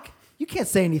talk. You can't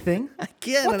say anything. I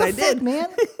can, What and the I fuck, did. man?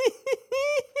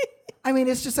 I mean,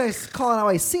 it's just I call it how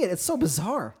I see it. It's so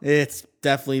bizarre, It's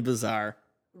definitely bizarre.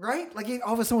 right? Like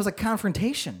all of a sudden it was a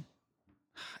confrontation.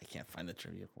 I can't find the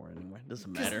trivia for it anymore. It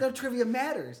doesn't Because matter. no trivia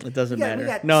matters. It doesn't We matter.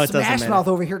 got No, it doesn't Smash matter. Mouth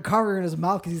over here covering his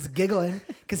mouth because he's giggling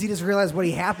because he just realized what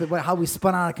happened, how we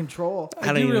spun out of control. I I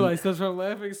don't do even- realize that's why I'm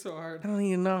laughing so hard. I don't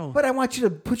even know. But I want you to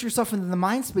put yourself into the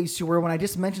mind space to where when I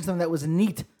just mentioned something that was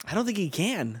neat, I don't think he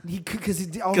can. because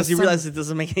he Realized it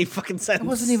doesn't make any fucking sense. it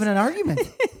wasn't even an argument.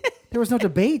 There was no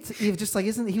debate. He was just like,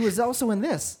 he was also in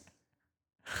this.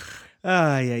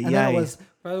 Ah, yeah, And yeah. then it was,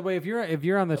 By the way, if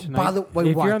you're on the Tonight, By the way,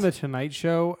 if what? you're on the Tonight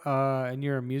Show and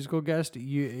you're a musical guest,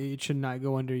 it should not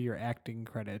go under your acting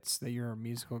credits that you're a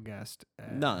musical guest.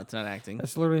 No, it's not acting.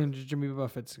 That's literally in Jimmy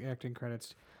Buffett's acting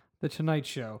credits. The Tonight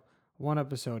Show, one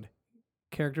episode,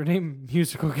 character name,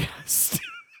 musical guest.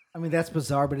 I mean, that's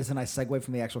bizarre, but it's a nice segue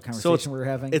from the actual it's- conversation we were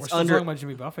having. We're it's still under- talking about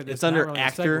Jimmy Buffett. It's not under really a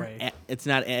actor. segue. It's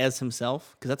not as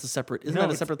himself because that's a separate. Isn't No, that a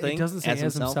it's- separate thing? It doesn't say as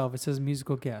himself. It says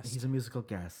musical guest. He's a musical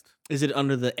guest. Is it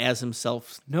under the as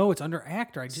himself? No, it's under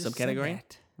actor. I just Subcategory? said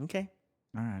that. Okay.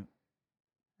 All right.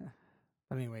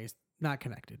 But anyways, not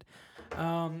connected.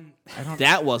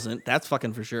 That wasn't. That's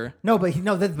fucking for sure. No, but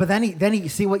but then he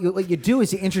see what you do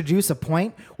is you introduce a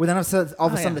point where then all of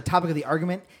a sudden yeah. the topic of the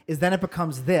argument is then it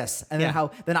becomes this, and Yeah.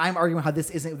 then I'm arguing how this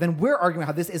isn't. Then we're arguing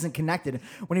how this isn't connected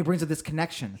when he brings up this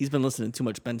connection. He's been listening to too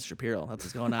much Ben Shapiro. That's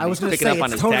what's going on. I was He's going to picking say up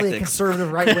on it's his totally a tactics.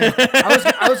 conservative right wing.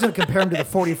 I was going to compare him to the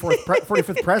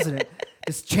 45th president.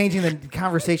 It's changing the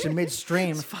conversation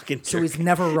midstream, fucking so he's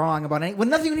never wrong about anything. Well,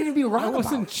 nothing would even be I wrong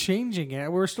wasn't about. changing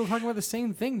it. We're still talking about the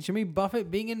same thing. Jimmy Buffett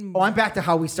being in. Oh, I'm back to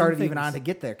how we started even things. on to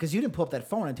get there because you didn't pull up that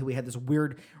phone until we had this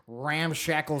weird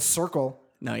ramshackle circle.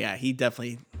 No, yeah, he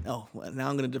definitely. Oh, well, now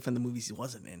I'm going to defend the movies he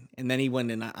wasn't in, and then he went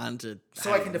in on to.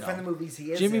 So I can defend the movies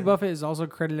he is Jimmy in. Buffett is also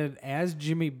credited as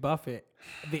Jimmy Buffett.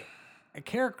 The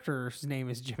character's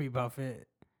name is Jimmy Buffett.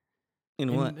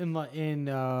 In what? In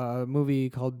a movie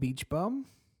called Beach Bum.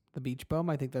 The Beach Bum.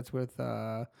 I think that's with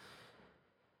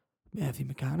Matthew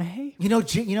McConaughey.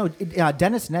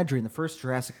 Dennis Nedry in the first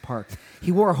Jurassic Park,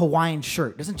 he wore a Hawaiian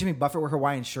shirt. Doesn't Jimmy Buffett wear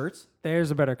Hawaiian shirts? There's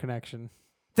a better connection.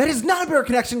 That is not a better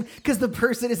connection because the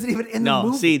person isn't even in the No,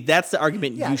 movie. see, that's the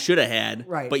argument Yeah. you should have had,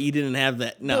 Right. but you didn't have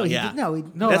that. No, he yeah, did- no,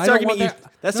 No, that's I the don't argument. want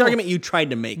that. That's No. the argument you tried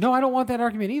to make. No, I don't want that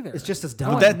argument either. It's just as I dumb.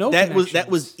 want that no that was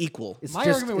connections. equal. It's My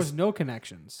just, argument was it's- no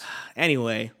connections.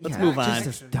 Anyway, let's yeah, move it's on.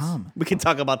 just as dumb. We can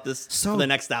talk about this So for the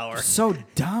next hour. So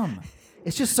dumb.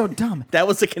 It's just so dumb. That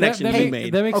was the connection that you make-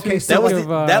 made. that makes Okay, me so that was think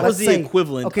the, of, that was let's the say-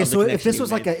 equivalent. Okay, of so the if connection this was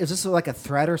you like made. is this like a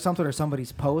thread or something or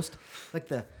somebody's post, like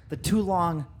the too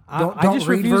long I don't just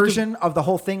read refuse to- version of the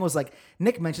whole thing was like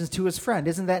Nick mentions to his friend,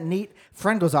 isn't that neat?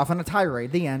 Friend goes off on a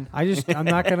tirade. The end. I just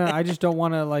don't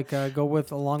want to go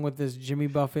along with this Jimmy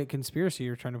Buffett conspiracy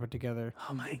you're trying to put together.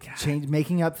 oh my god, Change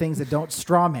making up things that don't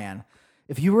straw man.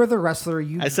 If you were the wrestler,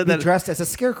 you'd I said be that- dressed as a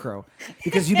scarecrow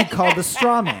because you'd be called the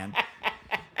straw man.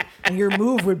 And your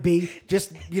move would be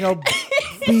just,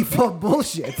 be full of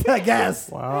bullshit, I guess.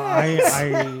 Well,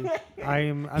 I'm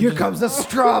Here just, comes the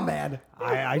straw man.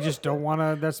 I just don't want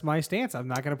to. That's my stance. I'm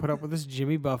not going to put up with this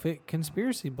Jimmy Buffett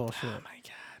conspiracy bullshit. oh my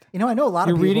god. I know a lot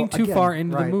You're of people. reading too again, far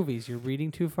into the right. movies. You're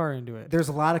reading too far into it. There's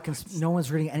a lot of no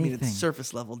one's reading I mean, anything. it's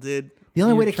surface level, dude. The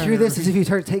only way to You're trying cure to this is if you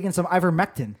start taking some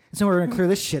ivermectin. So we're gonna clear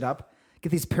this shit up. Get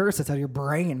these parasites out of your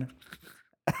brain.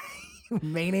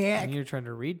 Maniac. And you're trying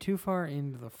to read too far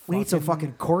into the We need some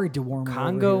fucking Corey DeWarm.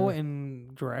 Congo over here.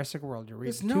 and Jurassic World. You're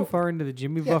There's reading no- too far into the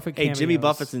Jimmy Yeah. Buffett. Hey, Jimmy cameos.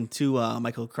 Buffett's in two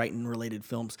Michael Crichton related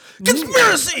films.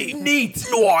 Conspiracy, neat,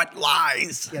 what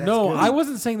lies? Yeah, that's No, good. I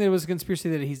wasn't saying that it was a conspiracy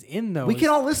that he's in those. We can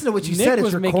all listen to what you Nick said. It's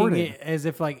was recorded. making it as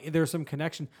if like there's some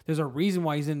connection. There's a reason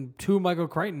why he's in two Michael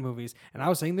Crichton movies, and I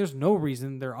was saying there's no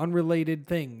reason. They're unrelated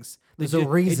things. There's a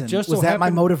reason. Just Was so that my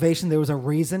happened- motivation? There was a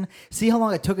reason. See how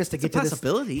long it took us to get a to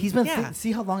possibility. this. He's been. Yeah.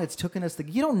 See how long it's taken us to.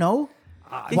 You don't know.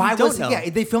 you Why don't was know. Yeah,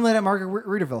 they filmed that at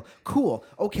Margaritaville. Cool.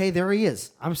 Okay, there he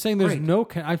is. I'm saying there's Great. no.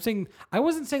 I'm saying I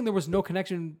wasn't saying there was no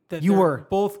connection. That You they're were.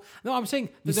 both. No, I'm saying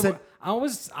that You there said- were- I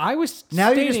was Now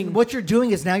you're stating. just, what you're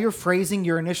doing is now you're phrasing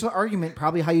your initial argument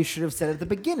probably how you should have said it at the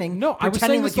beginning. No, I was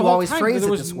saying pretending this like the you whole always time, phrase there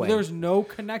it was, this way. There's no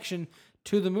connection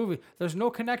to the movie. There's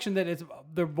no connection that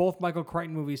they're both Michael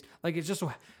Crichton movies. Like it's just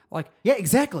so like Yeah,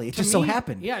 exactly. It to just so me-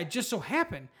 happened. Yeah, it just so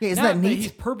happened. Yeah, isn't Not that neat?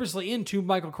 He's purposely in two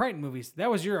Michael Crichton movies. That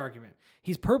was your argument.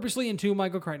 He's purposely in two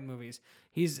Michael Crichton movies.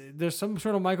 There's some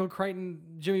sort of Michael Crichton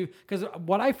Jimmy because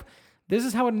this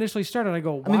is how it initially started. I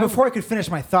go. I mean, before I could finish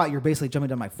my thought, you're basically jumping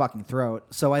down my fucking throat,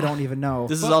 so I don't even know.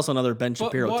 This is also another Ben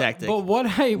Shapiro tactic. But what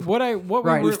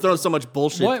Right. we We've thrown so much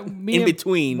bullshit in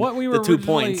between what we were the 2 originally-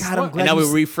 points, God, I'm and glad now we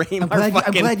you reframe I'm our glad you- I'm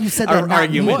fucking glad you said our that, not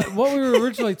me. argument. what we were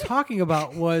originally talking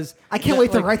about was I can't that,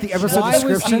 wait to like, write the episode why was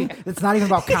description. he- It's not even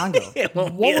about Congo.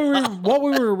 what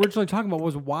we were originally talking about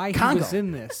was why he Congo. was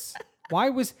in this. Why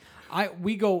was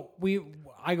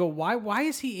I go, why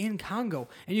is he in Congo?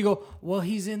 And you go, well,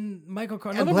 he's in Michael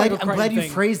Crichton. I'm glad you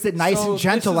phrased it nice and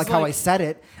gentle, like how I said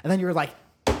it, and then you were like,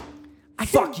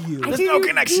 "Fuck you." There's no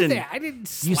connection. I didn't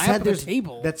You slap said the there's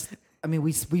table. That's. I mean,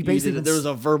 we You basically did, there was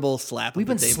a verbal slap. we've at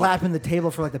been the table. slapping the table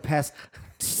for like the past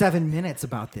 7 minutes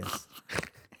about this.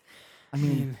 I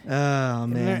mean, Oh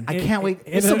man. I can't wait.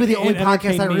 it This will be the only it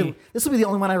podcast entertained me. This will be the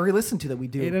only one I re-listen to that we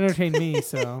It do. entertained me,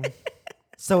 so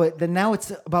So then now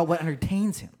it's about what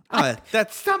entertains him.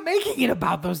 That's stop making it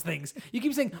about those things. You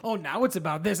keep saying, "Oh, now it's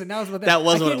about this," and now it's about that. That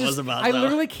was I what can't it was about, I though.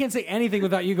 literally can't say anything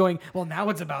without you going, "Well, now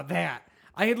it's about that."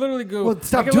 I could literally go. Well,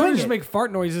 stop I could literally doing just it. make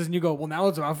fart noises, and you go, "Well, now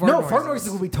it's about fart No, noises." fart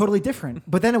noises will be totally different.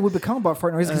 But then it would become about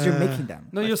fart noises because you're making them.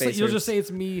 No, My you'll face you'll hurts. just say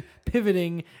it's me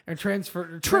pivoting and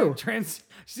transfer. True.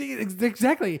 See,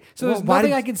 exactly. So Well, there's why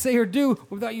nothing did- I can say or do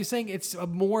without you saying it's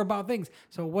more about things.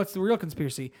 So what's the real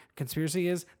conspiracy? Conspiracy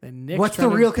is that Nick's What's the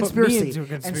trying to real put me conspiracy? into a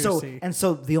conspiracy.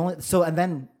 And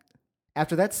then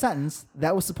after that sentence,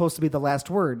 that was supposed to be the last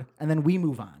word, and then we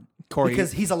move on. Corey-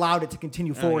 because he's allowed it to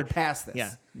continue forward past this.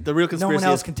 yeah. The real No conspiracy one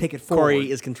else is can take it forward.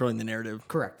 Corey is controlling the narrative.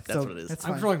 Correct. That's So what it is. that's I'm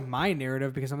fine. controlling my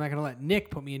narrative because I'm not going to let Nick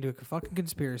put me into a fucking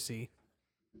conspiracy.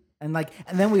 And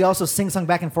then we also sing song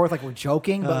back and forth like we're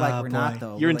joking, but like we're not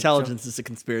though. Your We're, like, intelligence is a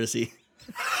conspiracy.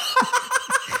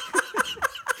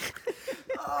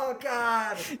 Oh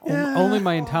God. Only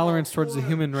my intolerance towards the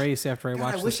human race after I God,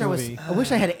 watched I wish this I movie. was. I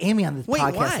wish I had Amy on the Wait,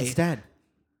 podcast why? instead.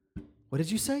 What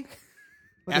did you say?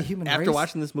 What, the human After race?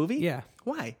 watching this movie? Yeah.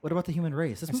 Why? What about the human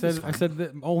race? This I movie's said fine. I said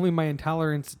that only my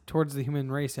intolerance towards the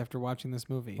human race after watching this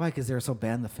movie. Why? Because they were so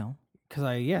bad in the film. Because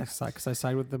I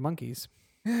side with the monkeys,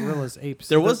 gorillas, apes.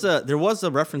 There was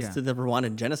a reference Yeah. to the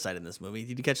Rwandan genocide in this movie.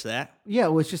 Did you catch that? Yeah,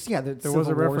 it was just there was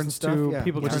a reference to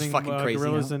people Which is turning fucking crazy,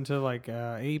 gorillas huh? into like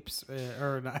apes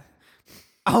or not.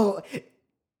 Oh,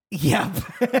 yep.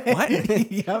 What?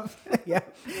 Yep.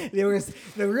 Yep. There was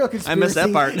the real conspiracy. I missed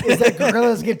that part. is that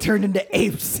gorillas get turned into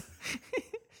apes?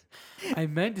 I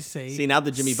meant to say. See, now the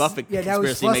Jimmy Buffett Yeah, now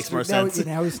he's conspiracy makes more flustered.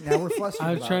 sense. Now we're flustered. I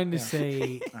was about trying it, to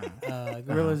yeah. say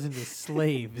gorillas into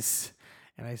slaves,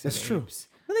 and I said That's true. apes.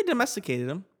 Well, they domesticated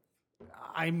them.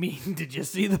 I mean, did you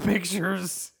see the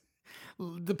pictures?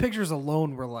 The pictures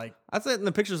alone were like, I said in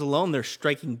the pictures alone, they're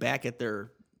striking back at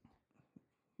their.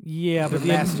 yeah, but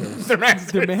masters. Their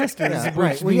masters. Their masters. Yeah, which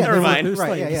right. Well, means yeah, Never they were- mind.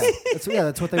 Right. Yeah, yeah.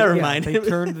 That's what they Never were. mind. They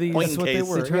turned these. Point That's what in they case.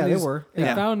 were. They turned Yeah, they these- were. They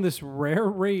Yeah. found this rare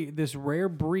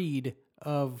breed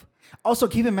of Also,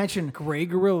 keep in mention gray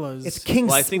gorillas. it's King.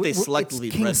 Well, I think they it's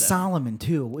selectively King bred them. Solomon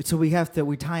too. So we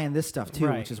tie in this stuff too,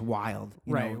 Right. which is wild.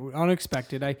 you right, know.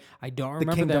 unexpected. I don't The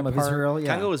remember kingdom that of part. Israel. Yeah.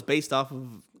 Congo was based off of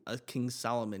a King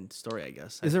Solomon story, I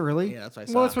guess. Is it really? Yeah, that's what I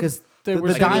saw. Well, that's what- Because They the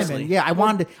were diamond, recently. yeah,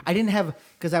 I didn't have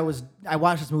because I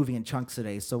watched this movie in chunks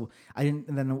today, so I didn't,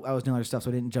 and then I was doing other stuff, so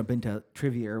I didn't jump into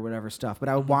trivia or whatever stuff. But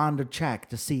I Mm-hmm. wanted to check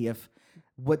to see if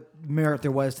what merit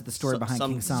there was to the story behind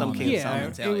King some Solomon. King Yeah,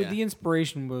 Solomon's Tale, yeah. the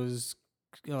inspiration was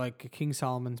like King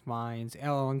Solomon's Mines,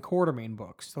 Alan Quartermain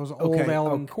books. Those old Okay,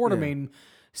 Alan okay, Quartermain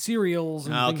serials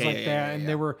and Ah, things okay, like yeah, that. yeah, And yeah.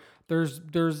 there were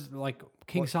there's like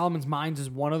King Solomon's Mines is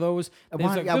one of those. I There's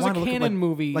wanted a to look at, canon like,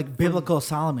 movie like from- biblical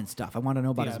Solomon stuff. I want to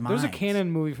know about Yeah, his mind. there's a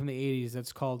canon movie from the 80s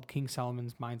that's called King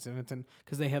Solomon's Mines, and it's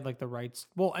because they had like the rights.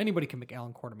 Well, anybody can make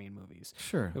Alan Quartermain movies.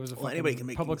 Sure. It was a Well, anybody fucking can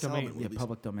make public King domain. Solomon Yeah, movies.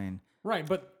 public domain. Right,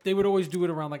 but they would always do it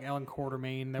around like Alan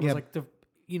Quartermain. That was Yeah. like the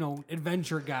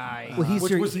adventure guy, Well, he's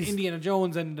which your- was he's- Indiana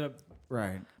Jones, and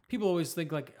Right. people always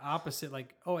think like opposite,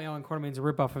 like oh, Alan Quartermain's a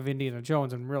ripoff of Indiana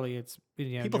Jones, and really it's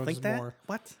Indiana People Jones think is that? more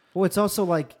What? Well, it's also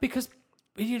like because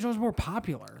Indiana Jones is more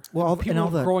popular. Well, all the- people and all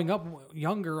the- growing up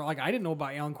younger, like I didn't know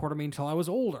about Alan Quartermain until I was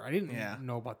older. I didn't Yeah.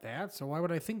 know about that, so why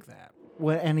would I think that?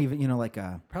 and even like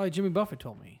Probably Jimmy Buffett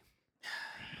told me.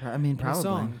 I mean probably.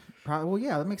 song. Well,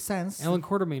 yeah, that makes sense. Alan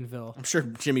Quartermainville. I'm sure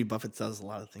Jimmy Buffett says a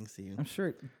lot of things to you. I'm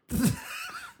sure.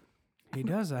 He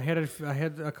does. I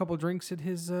had a couple drinks at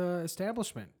his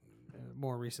establishment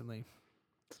more recently.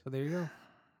 So there you go.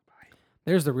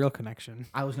 There's the real connection.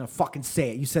 I was gonna fucking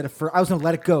say it. You said it first. I was gonna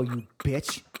let it go, you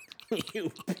bitch.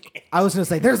 You- I was gonna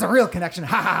say there's a real connection,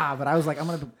 ha ha ha. But I was like, I'm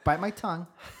gonna bite my tongue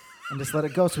and just let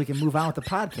it go so we can move on with the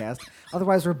podcast.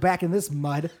 Otherwise, we're back in this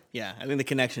mud. yeah, I think the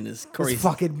connection is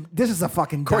This is a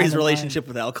fucking Corey's diamond relationship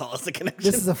with alcohol is the connection.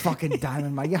 Mine. This is a fucking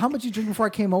diamond mine. Yeah, how much you drink before I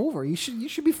came over? You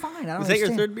should be fine. I don't Is that your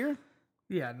understand. third beer?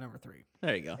 Yeah, number 3.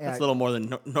 There you go. Yeah. That's a little more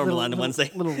than normal on a Wednesday.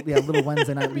 Little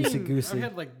Wednesday night I mean, loosey I've goosey.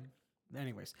 had like,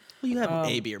 anyways. Well, you have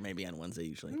a beer maybe on Wednesday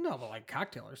usually. No, but like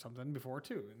cocktail or something before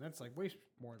too, and that's like way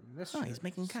more than this. Oh, shit, he's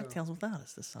making so- cocktails without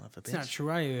us, this son of a It's not bitch.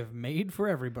 true. I have made for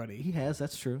everybody. He has.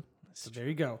 That's true. So there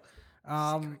you go.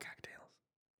 Secret cocktails.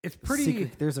 It's pretty.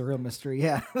 Secret, there's a real mystery.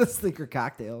 Yeah, the secret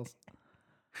cocktails.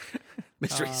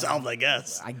 Mystery solved, I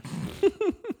guess.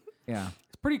 Yeah.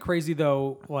 It's pretty crazy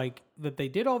though, like that they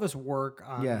did all this work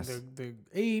on Yes. the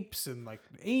apes and like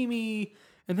Amy,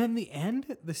 and then the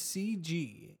end, the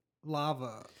CG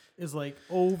lava is like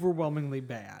overwhelmingly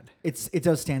bad, It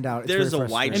does stand out. It's There's very a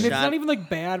wide and frustrating. it's shot. not even like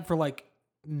bad for like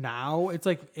now. It's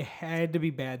like it had to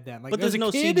be bad then. Like But as there's a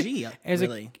no kid, CG, as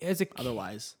really, a kid,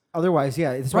 Otherwise, Otherwise,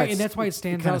 yeah, it's right, and that's why it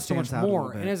stands kinda out so much stands out a little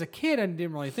more. bit. And as a kid, I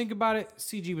didn't really think about it.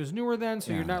 CG was newer then,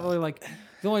 so you're Yeah. not really like.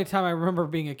 The only time I remember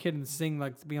being a kid and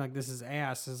being like, "This is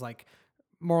ass," is like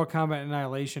Mortal Kombat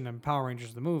Annihilation and Power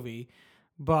Rangers the movie.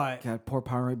 But God, poor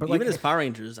Power Rangers. But even like, as Power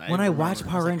Rangers, when I remember, watched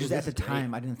Power was like, Rangers "Ooh, at the this is great."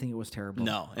 time, I didn't think it was terrible.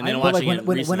 No, and then But watching like it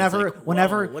recently, whenever, it's like,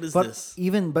 whoa, what is but this?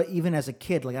 even as a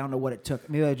kid, like I don't know what it took.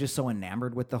 Maybe I was just so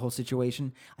enamored with the whole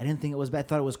situation. I didn't think it was bad. I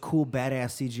thought it was cool,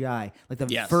 badass CGI. Like the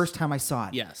Yes. first time I saw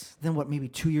it. Yes. Then what? Maybe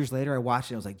 2 years later, I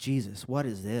watched it. I was like, Jesus, what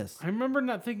is this? I remember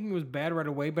not thinking it was bad right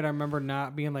away. But I remember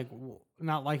not being like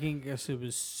not liking it. It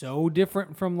was so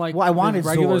different from like Well, I the wanted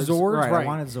regular Zords. Zords, Right, I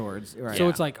wanted Zords. Right. So Yeah.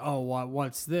 it's like, oh,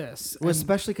 what's this? Well, And-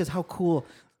 especially because how cool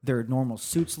their normal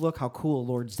suits look, how cool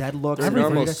Lord Zed looks. Their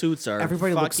everybody- normal suits are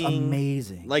Everybody looks fucking-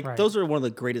 amazing. Like Right. those are one of the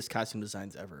greatest costume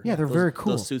designs ever. Yeah, they're Those- very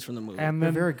cool. Those suits from the movie. and They're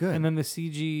then very good. And then the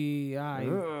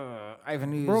CGI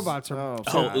Ivan Ooze. robots are Oh, Oh,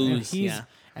 God. and Ooze, he's yeah.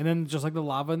 and then just like the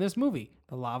lava in this movie,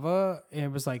 the lava.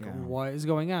 It was like, Yeah. what is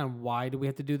going on? Why do we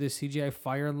have to do this CGI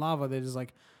fire and lava? That is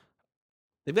like,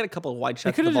 They've got a couple of wide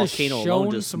shots of the could've just volcano shown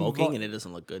alone just some smoking, and it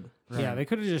doesn't look good. yeah, they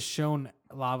could have just shown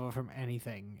lava from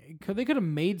anything. They could have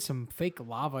made some fake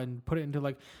lava and put it into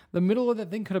like the middle of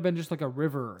that thing. Could have been just like a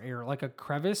river or like a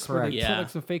crevice where Correct. they Yeah. put like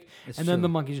some fake, It's and then true. the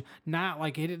monkeys. Not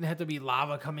like it didn't have to be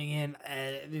lava coming in.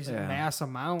 This Yeah. mass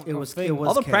amount. It of was- it things. was-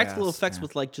 All the practical chaos, effects yeah.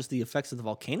 with like just the effects of the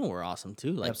volcano were awesome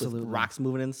too. Like Absolutely. with rocks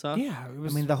moving and stuff. Yeah, it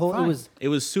was. I mean, the whole fine. it was. It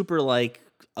was super like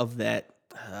of that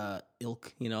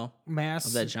ilk, mass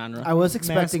of that genre. I was mass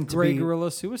expecting to gray be.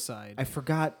 gorilla suicide. I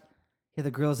forgot. Yeah,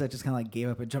 the girls that just kind of like gave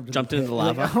up and jumped Jumped into into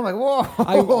the pit. lava. I'm like,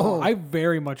 whoa! I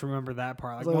very much remember that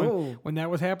part. Like I was like, when, whoa. when that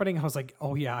was happening, I was like,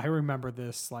 oh yeah, I remember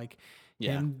this. Like,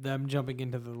 Yeah. and them jumping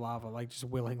into the lava, like just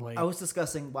willingly. I was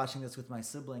discussing watching this with my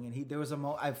sibling, and there was a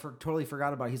totally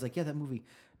forgot about it. He's like, yeah, that movie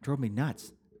drove me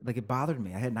nuts. Like it bothered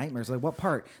me. I had nightmares. Like what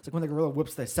part? It's like when the gorilla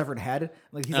whips the severed head.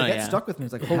 Like he's Oh, like, that yeah. stuck with me.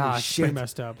 It's like, holy Ah, it's pretty shit.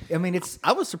 messed up. I mean, it's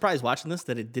I was surprised watching this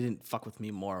that it didn't fuck with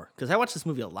me more because I watched this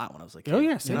movie a lot when I was like, Oh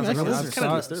yeah, same. I was like, I oh, this is kinda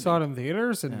saw, disturbing. saw it in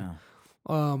theaters and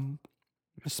yeah.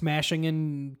 smashing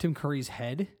in Tim Curry's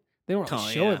head. They don't really Oh,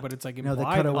 show yeah. it, but it's like No, they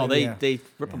implied. cut away Oh, they Yeah. they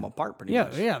rip them apart pretty yeah,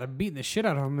 much. yeah, they're beating the shit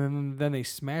out of him, and then they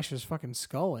smash his fucking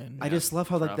skull in. I just love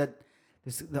how like rough. that.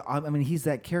 I mean, he's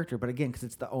that character, but again, because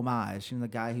it's the homage, the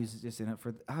guy who's just in it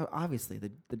for obviously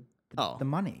Oh. the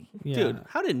money. Yeah. Dude,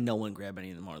 how did no one grab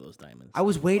any more of those diamonds? I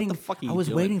was waiting. the fuck are I you was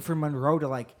doing? waiting for Monroe to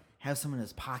like have some in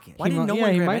his pocket. Why didn't no yeah,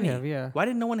 one he grab might any? have, yeah. Why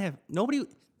didn't no one have nobody?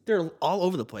 They're all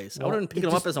over the place. I would have been picking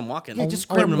them just- up as I'm walking. yeah, just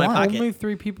put them in my grab one. pocket. Only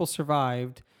 3 people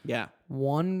survived. Yeah.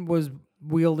 One was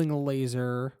wielding a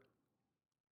laser.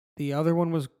 The other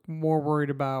one was more worried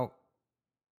about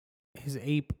his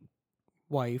ape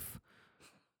wife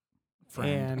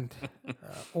Friend. and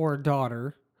or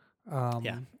daughter.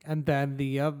 Yeah. And then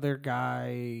the other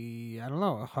guy, I don't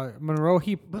know, Monroe.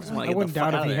 He wanna I get the wouldn't fuck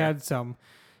doubt if outta he there. had some.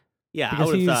 Yeah, I Because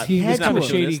would have he's- thought he he's had an to. a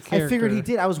shady opportunist. character. I figured he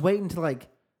did. I was waiting to like.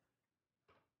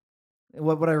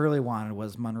 What I really wanted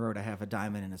was Monroe to have a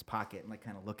diamond in his pocket and like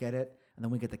kind of look at it, and then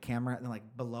we get the camera, and then like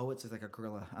below it's like a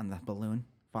gorilla on the balloon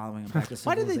following him back to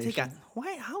Why did they civilization. take a?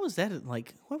 Why? How is that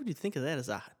like? Why would you think of that as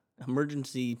a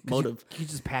emergency 'Cause you- motive? You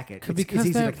just pack it. Because it's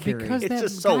easy that to carry. because It's that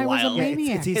just so guy was a wild. Yeah, it's-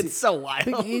 maniac. it's easy. It's so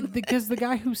wild. Because the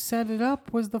guy who set it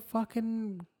up was the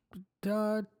fucking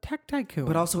tech tycoon.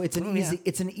 But also, it's an Oh, yeah. easy.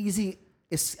 It's an easy.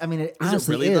 It's. I mean, it Is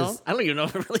honestly it really is. though? I don't even know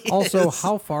if it really also, is.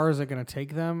 how far is it going to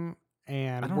take them,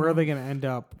 and where are they going to end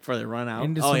up? before they run out?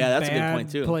 Into Oh some yeah, that's a good bad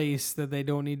point too. place that they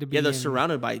don't need to be. Yeah, they're in.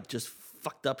 surrounded by just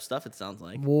fucked up stuff. It sounds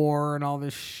like War and all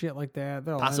this shit like that.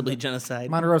 They'll end possibly up- genocide.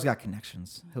 Monroe's got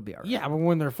connections. He'll be all right. yeah, but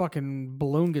when their fucking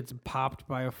balloon gets popped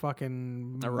by a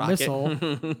fucking a rocket. missile,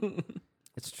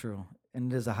 It's true,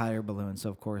 and it is a higher balloon, so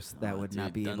of course that would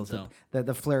not dude, be able to. dunzo.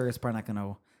 The flare is probably not going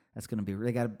to. That's going to be.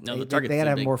 They got. No, the they target's got to too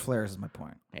have big. more flares. Is my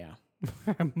point. yeah,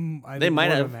 I they think might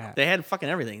more have. than that. They had fucking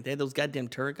everything. They had those goddamn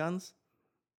turret guns,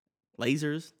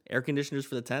 lasers, air conditioners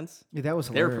for the tents. Yeah, that was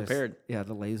They were hilarious. prepared. Yeah,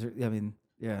 the laser. I mean,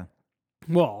 yeah.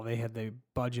 Well, they had the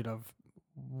budget of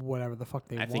whatever the fuck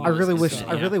they I want. think I it was really the wish. same,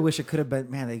 I yeah. really wish it could have been.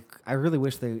 Man, I really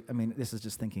wish they. I mean, this is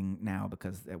just thinking now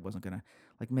because it wasn't gonna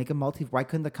like make a multi. Why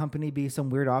couldn't the company be some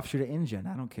weird offshoot of InGen?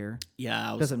 I don't care.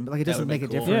 Yeah, Doesn't like it that doesn't would've make a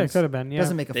been cool. difference. Yeah, it could have been. Yeah,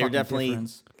 Doesn't make a They were fucking definitely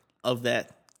difference. of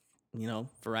that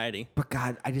variety. But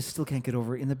God, I just still can't get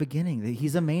over it in the beginning. That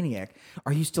he's a maniac.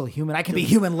 Are you still human? I can be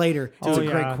human later. It's a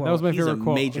great quote. That was my He's a favorite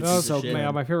quote. major That was piece of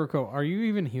shit. my favorite quote. Are you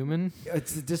even human?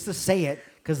 It's just to say it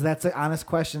because that's an honest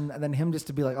question, and then him just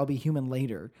to be like, "I'll be human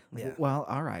later." Yeah. Well,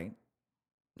 all right.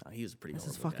 No, he was a pretty This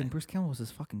is horrible fucking guy. Bruce Campbell was his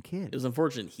fucking It kid, was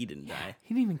unfortunate he didn't die.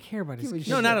 He didn't even care about his Give a kid.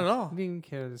 shit. No, not at all. He didn't even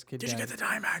care that his kid died. the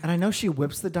diamond? and I know she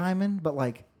whips the diamond, but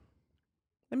like,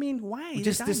 I mean, why? The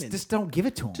just diamond? just don't give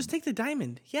it to him. Just take the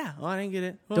diamond. Yeah. Oh, I didn't get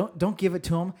it. Well, don't give it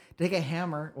to him. Take a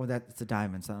hammer. Well, that's a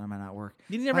diamond, so that might not work.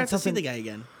 You never Find have to see something- the guy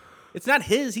again. It's not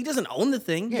his. He doesn't own the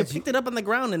thing. Yeah, You but- picked it up on the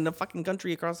ground in the fucking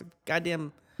country across the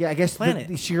goddamn. Yeah, I guess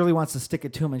planet. she really wants to stick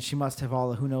it to him, and she must have all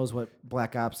the who knows what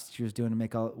black ops she was doing to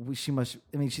make all. She must.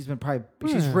 I mean, she's been probably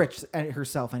she's Yeah. rich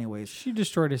herself, anyways. She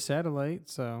destroyed his satellite,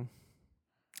 so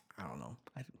I don't know.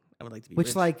 I would like to be. Which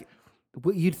rich. like,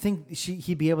 you'd think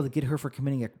he'd be able to get her for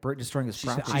committing destroying his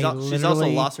property. She's also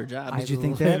literally- lost her job. Did you I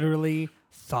think that? literally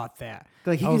thought that.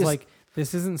 Like, he I could was just- like,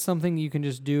 this isn't something you can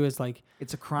just do as like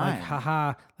It's a crime. Like,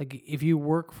 haha. Like, if you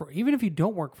work for, even if you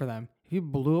don't work for them, if you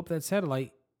blew up that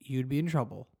satellite, you'd be in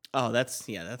trouble. Oh, that's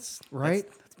Right?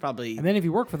 That's probably And then if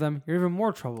you work for them, you're even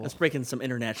more trouble. that's breaking some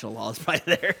international laws by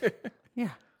there. Yeah.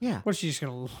 Yeah. What, is she just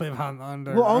going to live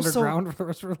under Well, also, underground for the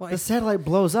rest of her The life? satellite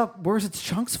blows up. Where's its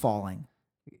chunks falling?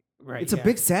 Right. It's a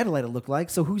big satellite. It looked like.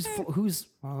 So who's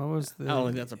Well, that was I don't the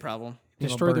think that's a problem.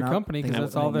 destroyed burn their up, company because things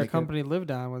that's will all their make it- company lived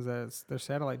on was their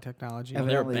satellite technology. Evan-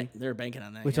 They're Evidently- they're banking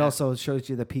on that. which yeah. also shows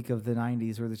you the peak of the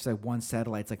 '90s, where there's like one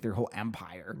satellite's like their whole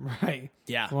empire. Right.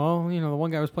 yeah. Well, the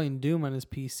one guy was playing Doom on his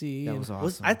PC. That and- was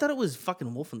awesome. I thought it was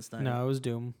fucking Wolfenstein. No, it was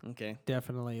Doom. Okay.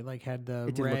 Definitely. Like, had the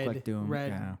It did red, look like Doom. red.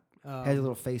 Yeah. um, Had a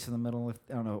little face in the middle.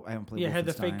 I don't know. I haven't played. yeah, it had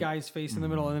the fake Wolfenstein. guy's face in the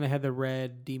middle, and then it had the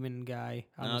red demon guy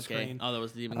on the Okay. screen. Oh, that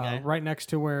was the demon guy. Right next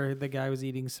to where the guy was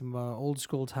eating some old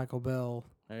school Taco Bell.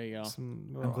 There you go.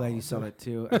 I'm glad you saw that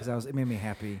too, because it made me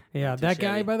happy. Yeah, Too that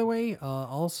guy, shabby. by the way,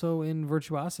 also in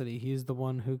Virtuosity, he's the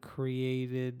one who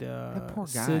created poor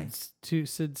guy.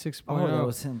 Sid 6.0. Oh, that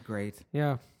was him. Great.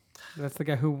 Yeah, that's the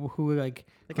guy who like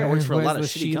That guy works for a who has lot of the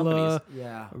shitty Sheila companies.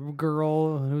 Yeah.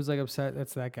 girl who's like upset.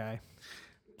 That's that guy.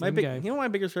 Same guy. You know what my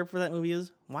biggest rip for that movie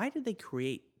is? Why did they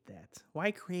create that? Why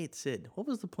create Sid? What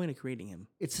was the point of creating him?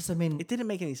 It's just. I mean, It didn't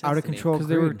make any sense. out of to me. control. Because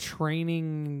they were greed.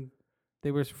 training, they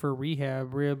were for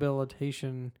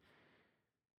rehabilitation.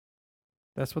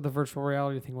 That's what the virtual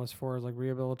reality thing was for, is like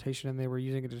rehabilitation, and they were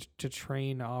using it to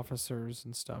train officers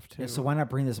and stuff too. Yeah, so why not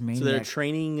bring this maniac? So they're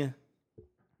training.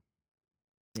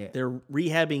 Yeah. They're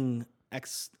rehabbing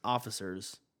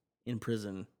ex-officers in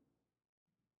prison.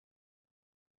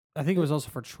 I think it was also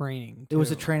for training. It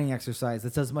was a too. training exercise.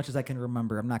 That's as much as I can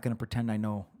remember. I'm not going to pretend I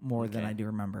know more than Okay. I do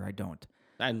remember. I don't.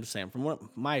 I'm just saying, from what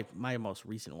my most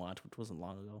recent watch, which wasn't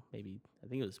long ago, maybe I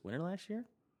think it was winter last year.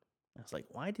 I was like,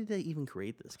 why did they even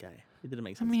create this guy? It didn't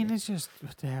make I sense. to mean, me. it's just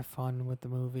to have fun with the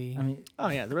movie. I mean, Oh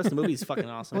yeah, the rest of the movie is fucking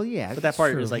awesome. Well, yeah, but that it's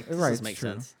part true. is like, this Right, doesn't it's make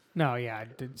true. sense. no, yeah,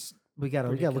 it's we got to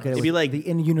look at it. It'd be with like the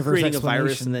in-universe creating a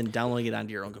virus explanation. and then downloading it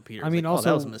onto your own computer. I It's mean, like, also,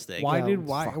 that was a mistake. why Yeah, did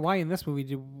fuck. why in this movie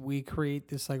did we create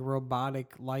this like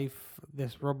robotic life,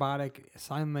 this robotic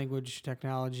sign language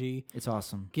technology? It's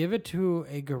awesome. Give it to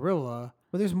a gorilla.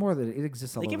 Well, there's more that it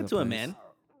exists all They over give it the to a place.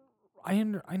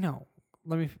 man. I know.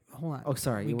 Let me hold on. Oh,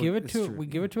 sorry. We it give wa- it it's to true. we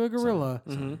give it to a gorilla,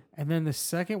 Mhm. and then the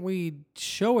second we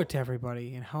show it to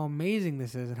everybody and how amazing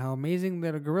this is and how amazing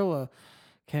that a gorilla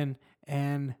can,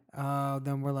 and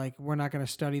then we're like, we're not going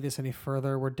to study this any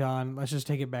further. We're done. Let's just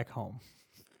take it back home.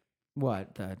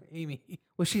 What? That? Amy,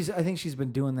 Well, I think she's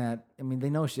been doing that. I mean, they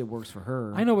know it works for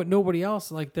her. I know, but nobody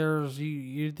else. Like,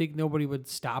 you think nobody would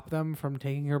stop them from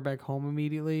taking her back home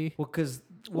immediately? Well, because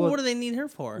Well, what do they need her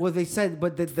for? well, they said,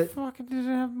 but the Fucking did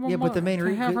have more Yeah, but the money main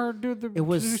to have re- her do the it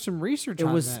was- to do some research. it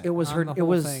on was- that, it was on her- the it whole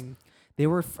was- thing. they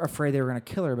were afraid they were going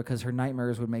to kill her because her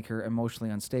nightmares would make her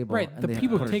emotionally unstable. Right, and the they had to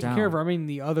people put taking down. care of her. I mean,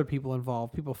 the other people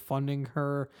involved, people funding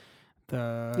her.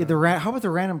 How about the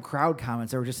random crowd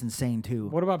comments that were just insane too?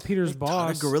 What about Peter's Taught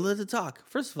boss? a gorilla to talk.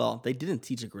 First of all, they didn't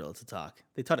teach a gorilla to talk.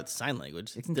 They taught it sign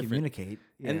language. They It's can different. communicate.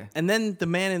 Yeah. And then the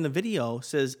man in the video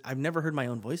says, "I've never heard my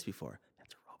own voice before."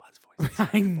 That's a robot's voice.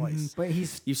 That's I your know. voice. but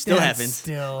he's You still That's haven't.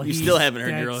 Still, You he's- still haven't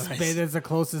heard your own that's- voice. That's the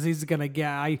closest he's gonna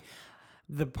get.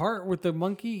 The part with the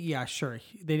monkey, yeah, sure.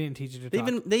 They didn't teach it to They talk.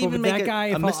 even But with make that guy,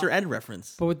 a I felt- Mr. Ed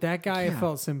reference. But with that guy, I Yeah.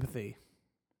 felt sympathy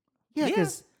yeah, Yeah.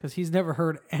 because he's never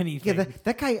heard anything.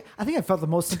 that guy. I think I felt the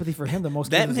most sympathy for him. The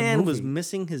most. That because of the man was movie.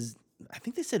 missing his. I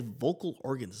think they said vocal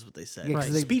organs is what they said. Yeah, 'cause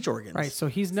Right. they- Speech organs. Right, so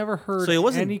he's never heard So it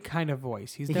wasn't- any kind of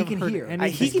voice. He's He never can heard hear.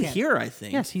 anything. He can can't. hear. I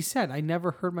think. Yes, he said, "I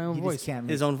never heard my own He voice." just can't.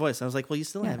 His own voice. I was like, well, you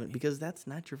still Yeah. haven't because that's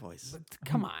not your voice.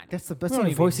 Come on, That's the You best don't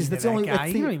only even voices. mean That's to the only. that guy.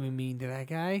 That's You don't the, even mean to that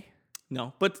guy.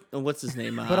 No, but what's his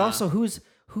name? But also, whose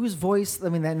voice? I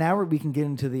mean, that now we can get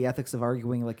into the ethics of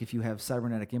arguing. Like, if you have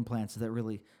cybernetic implants, is that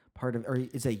really part of, or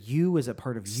is that you? Is it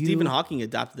part of you? Stephen Hawking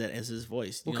adopted that as his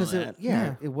voice. You know Because that?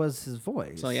 it was his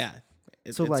voice. So yeah.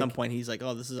 So, at like- some point he's like,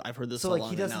 "Oh, this is I've heard this So so like long."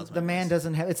 he and now doesn't. it's The my man voice."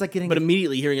 doesn't have. It's like getting. But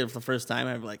immediately hearing it for the first time,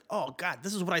 I'm like, "Oh God,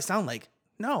 this is what I sound like."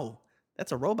 No,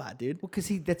 that's a robot, dude. Well, because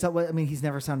that's all. I mean, he's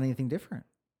never sounded anything different.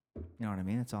 You know what I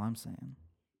mean? That's all I'm saying.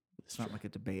 It's not like a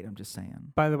debate. I'm just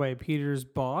saying. By the way, Peter's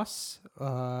boss,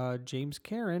 James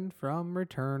Karen from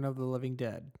Return of the Living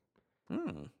Dead.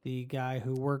 Hmm. The guy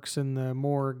who works in the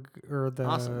morgue or the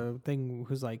Awesome. thing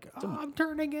who's like, I'm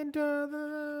turning into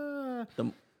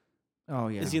the Oh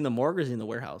yeah. Is he in the morgue or is he in the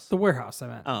warehouse? the warehouse, I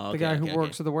meant. Oh, The okay, guy who okay,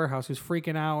 works at the warehouse who's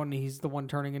freaking out and he's the one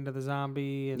turning into the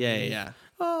zombie. And Yeah, he's, yeah.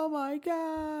 Oh my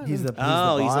God. He's the. And-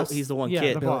 boss? He's the one Yeah,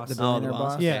 kid. the boss. The Oh, billionaire the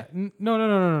boss. boss. yeah.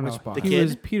 No. Which boss? The He kid?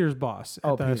 was Peter's boss at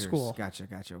Oh, the Peters. school. Gotcha.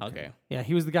 Okay. Yeah,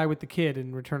 he was the guy with the kid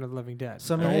in Return of the Living Dead.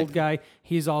 So, I the mean, old guy.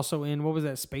 He's also in, what was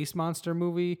that, Space Monster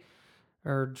movie?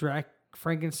 Or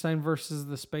Frankenstein versus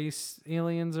the Space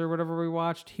Aliens or whatever we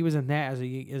watched. He was in that as a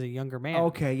younger man.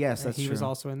 Okay. Yes, And that's he true. was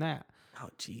also in that Oh,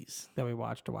 jeez. that we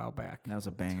watched a while back. That was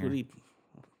a banger. Who did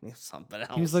something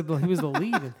else? He was like he was the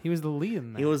lead. He was the lead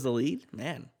in that. he was the lead?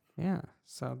 Man. Yeah.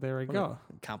 So there we What go.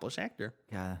 an accomplished actor.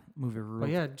 Yeah, movie rule. But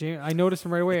yeah, I noticed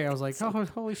him right away. I was like, oh,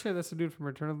 holy shit, that's the dude from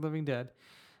Return of the Living Dead.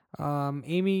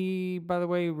 Amy, by the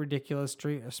way, ridiculous,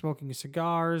 smoking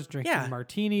cigars, drinking Yeah.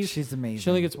 martinis. She's amazing. She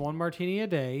only gets one martini a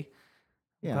day.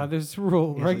 Yeah. There's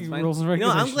rules and You know, regulations.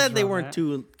 I'm glad they around weren't that.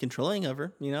 too controlling of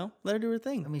her. You know, let her do her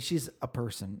thing. I mean, she's a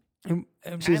person. And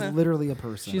She's Kinda. literally a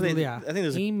person. She's- yeah. I think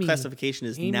there's Amy- a classification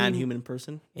as Amy- non-human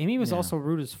person. Amy was Yeah. also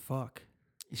rude as fuck.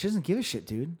 She doesn't give a shit,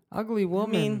 dude. Ugly woman.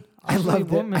 mean, I Ugly love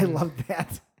that. woman. I love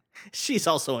that. She's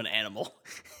also an animal.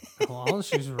 Well,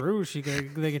 she's rude.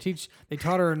 They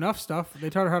taught her enough stuff. They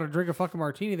taught her how to drink a fucking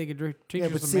martini. They could teach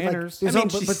her some manners. Like, I mean,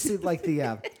 but she's- see, like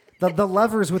the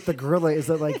levers with the gorilla is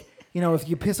that like, you know, if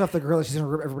you piss off the gorilla, she's gonna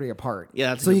rip everybody apart. Yeah,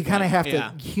 that's a so good you kind of point. have Yeah.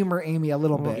 to humor Amy a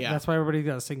little Well, bit. yeah. That's why everybody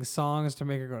does sing songs to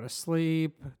make her go to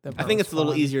sleep. That I part think was it's a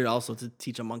little fun. easier also to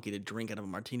teach a monkey to drink out of a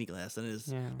martini glass than it is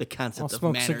Yeah. the concept Well, of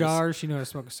smoke manners. cigars. She knew how to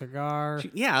smoke a cigar.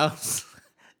 Yeah,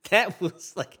 that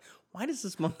was like, why does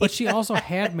this monkey? But she also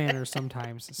had manners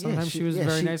sometimes. Sometimes she was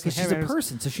very nice. And She's had a manners.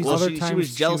 person, so she's well, other she times was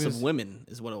she jealous was- of women,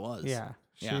 is what it was. Yeah.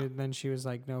 Yeah. Then she was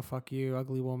like, "No, fuck you,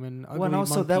 ugly woman." Ugly Well, and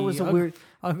also that monkey, was a weird.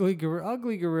 ugly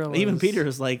gorilla. Even Peter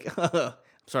was like,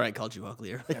 "Sorry, I called you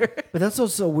ugly earlier." But that's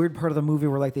also a weird part of the movie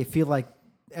where like they feel like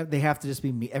they have to just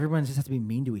be mean. Everyone just has to be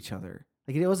mean to each other.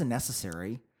 Like it wasn't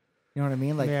necessary. You know what I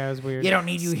mean? Like Yeah, it was weird. You don't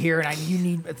need you here, and you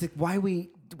need. It's like why we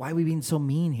being so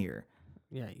mean here?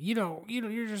 Yeah,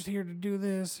 you're just here to do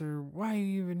this, or why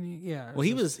you even? Yeah. Well,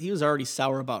 he was already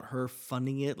sour about her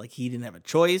funding it. Like he didn't have a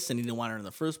choice, and he didn't want her in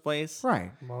the first place.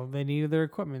 Right. Well, they needed their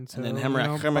equipment. So, And then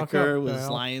buck Hemmerker up, was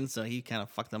pal. lying, so he kind of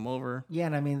fucked them over. Yeah,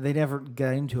 and I mean they never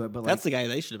got into it, but like, That's the guy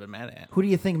they should have been mad at. who do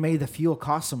you think made the fuel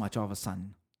cost so much all of a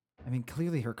sudden? I mean,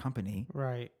 clearly her company,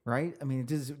 Right. right? I mean,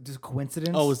 just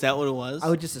coincidence. Oh, is that what it was? I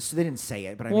would just assume they didn't say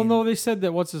it, but I Well, mean, no, they said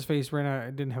that what's his face ran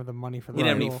out. Didn't have the money for the. he didn't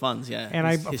have any fuel. funds, yeah. And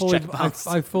his I check bounced.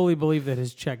 fully believe that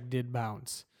his check did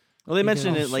bounce. Well, they He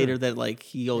mentioned did. it Oh, later sure. that like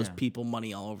he owes Yeah. people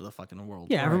money all over the fucking world.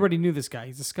 Yeah, everybody knew this guy.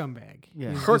 He's a scumbag. Yeah.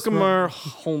 He's this Herkimer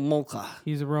Homolka.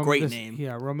 He's a Great name.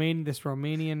 Yeah, this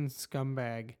Romanian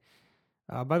scumbag.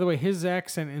 By the way, his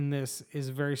accent in this is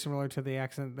very similar to the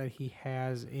accent that he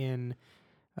has in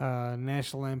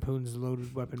National Lampoon's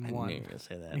Loaded Weapon I knew 1. you were gonna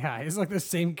say that. Yeah, he's like the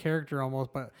same character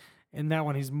almost, but in that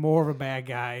one he's more of a bad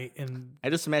guy. In I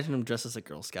just imagine him dressed as a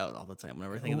Girl Scout all the time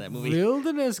whenever I think of that movie.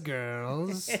 Wilderness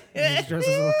Girls. And he's dressed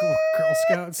as a little Girl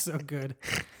Scout. It's so good.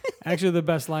 Actually, the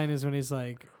best line is when he's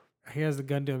like, he has the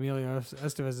gun to Emilio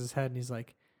Estevez's head, and he's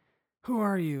like, "Who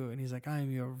are you?" And he's like, "I'm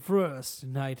your worst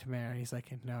nightmare." And he's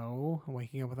like, "No,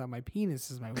 waking up without my penis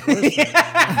is my worst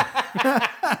nightmare."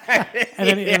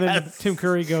 and then Tim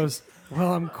Curry goes,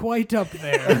 "Well, I'm quite up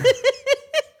there."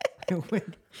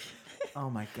 oh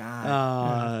my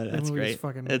god, That That's movie's great.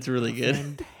 fucking It's really good.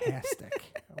 Fantastic.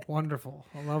 Wonderful.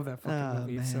 I love that fucking Oh,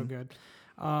 movie. It's so man. good.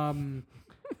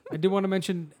 I did want to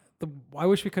mention I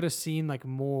wish we could have seen like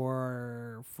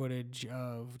more footage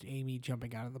of Amy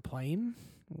jumping out of the plane.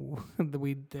 I wanted to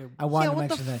what the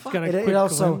mention that. got a It quick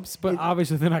also, glimpse, but it-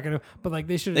 obviously they're not gonna. But like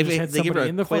they should have They, just had they gave her somebody a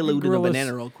in the fucking Quaalude and a gorilla.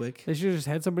 banana real quick. They should have just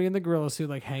had somebody in the gorilla suit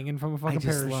like hanging from a fucking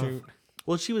just love- parachute.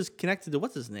 Well, she was connected to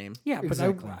what's his name? Yeah, but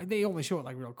Exactly. they only show it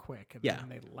like real quick, and Yeah. then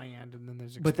they land, and then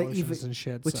there's But they explosions even- and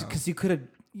shit. which so. because you could have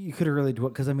really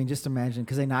because I mean just imagine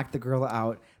because they knocked the gorilla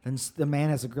out, then the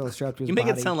man has a gorilla strapped to his You make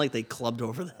body. it sound like they clubbed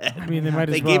over that. I mean, they might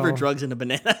They as gave her well. drugs and a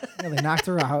banana. Yeah, they knocked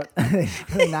her out.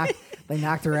 they knocked They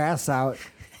knocked her ass out,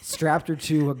 strapped her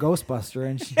to a Ghostbuster,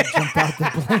 and she jumped out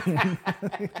the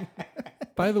plane.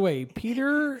 By the way,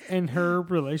 Peter and her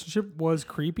relationship was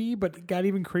creepy, but it got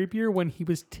even creepier when he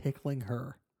was tickling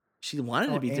her. She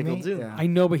wanted to be Amy? tickled too. Yeah. I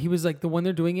know, but he was like the one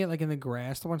they're doing it like in the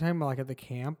grass the one time, like at the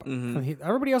camp. And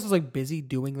everybody else was like busy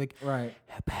doing like Right.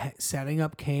 setting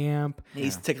up camp,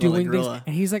 He's tickling the doing things, gorilla.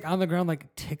 and he's like on the ground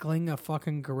like tickling a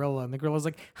fucking gorilla, and the gorilla's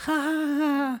like ha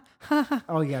ha ha ha.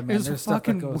 Oh yeah, It man. was There's stuff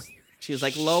that fucking goes. weird. She was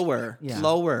like, lower, Yeah.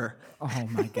 lower. Oh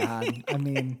my god. I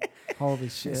mean, holy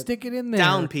shit. Stick it in there.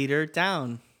 Down, Peter,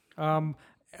 down.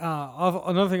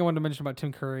 Another thing I wanted to mention about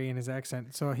Tim Curry and his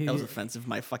accent. So he That was offensive.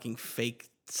 My fucking fake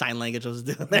sign language I was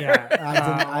doing there.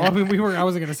 yeah. I mean, I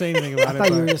wasn't gonna say anything about I it. thought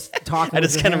you were but- just talking. I with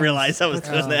just your kind of hands. realized I was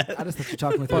doing that. I just thought you were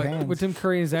talking with your But hands. with Tim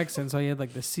Curry and his accent, so he had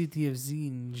like the city of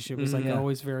Zinj. It was like Yeah.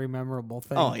 always very memorable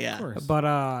thing. Oh, yeah. course. But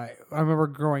I remember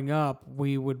growing up,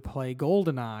 we would play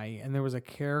GoldenEye, and there was a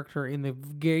character in the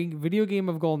video game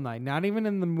of GoldenEye, not even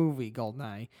in the movie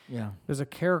GoldenEye. Yeah. There's a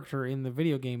character in the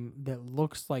video game that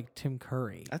looks like Tim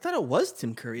Curry. I thought it was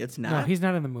Tim Curry. It's not. No, he's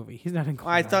not in the movie. He's not in GoldenEye.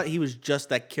 I thought he was just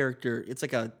that character. It's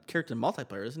like a character in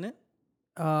multiplayer, isn't it?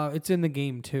 It's in the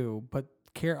game too, but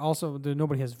also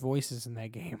nobody has voices in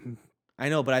that game. I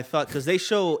know, but I thought because they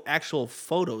show actual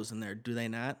photos in there, do they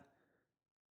not?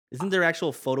 Isn't there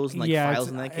actual photos and like files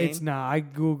in that game? It's not. I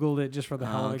googled it just for the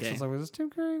hell of it. 'Cause I okay. was like, was this Tim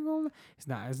Curry in GoldenEye? It's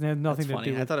not. It's had nothing That's to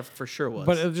funny. do I with. thought it for sure was.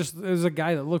 But there's a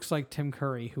guy that looks like Tim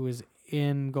Curry who is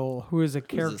who is a this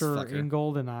character fucker? in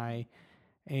GoldenEye,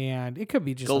 and it could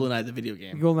be just GoldenEye, the video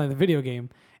game. GoldenEye the video game.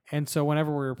 And so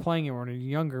whenever we were playing it when we were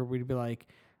younger, we'd be like,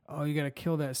 "Oh, you got to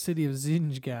kill that City of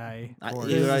Zinj guy." Or, You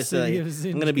 "There's know, a I said, City like, of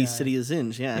Zinj I'm gonna be guy." City of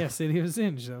Zinj. Yeah. Yeah, City of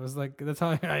Zinj. That was like that's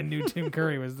how I knew Tim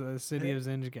Curry was the City of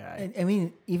Zinj guy. And I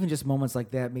mean, even just moments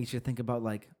like that makes you think about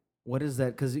like, what is that?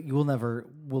 Because we'll never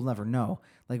know.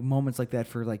 Like moments like that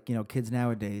for like kids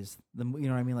nowadays. You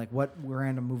know what I mean? Like what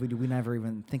random movie do we never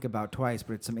even think about twice?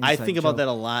 But it's some. I inside think about joke. that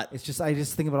a lot. It's just I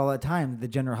just think about all that time. The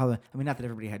general how. I mean, not that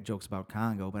everybody had jokes about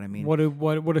Congo, but I mean,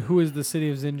 Who is the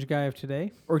City of Zinj guy of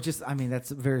today? or just I mean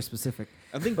that's very specific.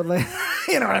 I think But like,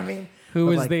 you know what I mean? Who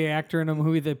But, is like, the actor in a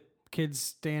movie that kids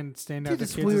stand out Dude, to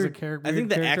it's kids as a weird. character? I think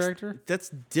the character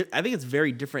actor. I think it's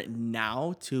very different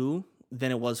now too than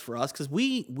it was for us because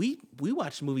we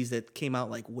watched movies that came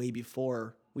out like way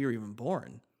before we were even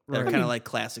born. They're Right. kind of like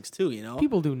classics too, you know.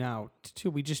 People do now too.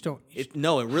 We just don't.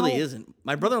 No, it really How- isn't.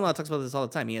 My brother-in-law talks about this all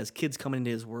the time. He has kids coming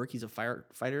into his work. He's a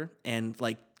firefighter, and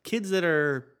like kids that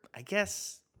are, I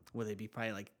guess, would they be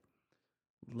probably like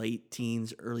late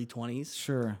teens, early 20s,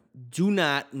 Sure. do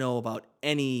not know about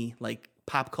any like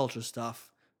pop culture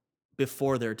stuff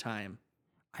before their time.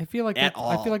 I feel like At I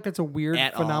all. feel like that's a weird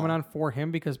At all. phenomenon for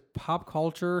him because pop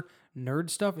culture nerd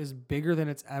stuff is bigger than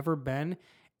it's ever been,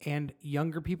 and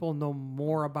younger people know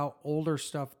more about older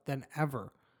stuff than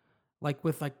ever. Like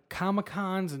with like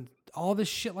Comic-Cons and all this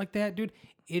shit like that, dude.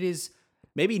 It is.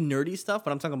 Maybe nerdy stuff,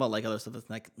 but I'm talking about like other stuff that's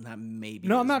like not maybe.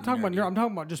 No, I'm as not talking about nerdy. nerd. I'm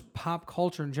talking about just pop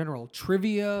culture in general.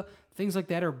 Trivia, things like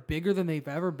that are bigger than they've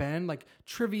ever been. Like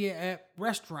trivia at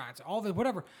restaurants, all the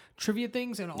whatever trivia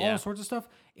things and all Yeah. sorts of stuff.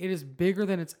 It is bigger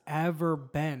than it's ever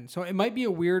been. So it might be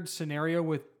a weird scenario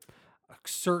with a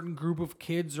certain group of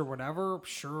kids or whatever.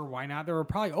 Sure, why not? There were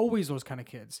probably always those kind of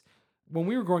kids. When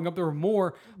we were growing up, there were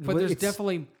more, but Well, there's it's-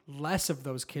 definitely less of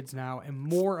those kids now and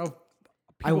more of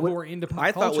people would- who are into pop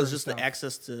I culture. thought it was and just stuff. the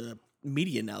access to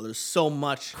media now. There's so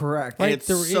much. Correct. And Right, it's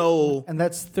there is- so. And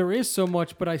that's There is so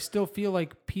much, but I still feel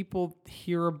like people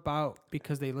hear about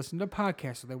because they listen to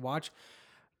podcasts or they watch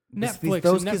Netflix.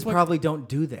 those and kids Netflix, probably don't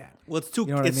do that. Well, it's too. You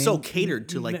know what I it's so mean? catered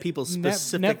to like people's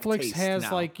specific Netflix tastes has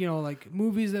now. like like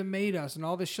movies that made us and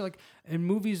all this shit and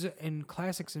movies and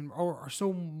classics and are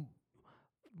so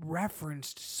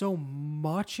referenced so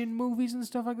much in movies and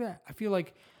stuff like that. I feel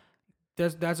like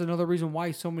that's another reason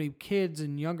why so many kids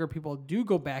and younger people do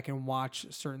go back and watch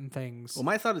certain things. Well,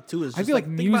 my thought too is. Just I feel like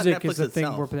think about music Netflix is a thing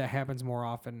itself. where that happens more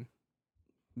often.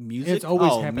 Music. It's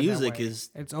always oh, happened music that way. is.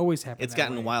 It's always happened. It's that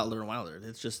gotten way. wilder and wilder.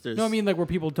 It's just there's. No, I mean like where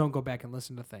people don't go back and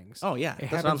listen to things. Oh, yeah. it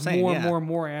That's happens what I'm saying, more yeah. and more and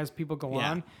more as people go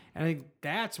Yeah. on, and I think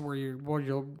that's where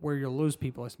you'll lose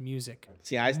people is music.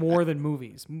 See, I more than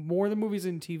movies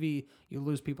and TV, you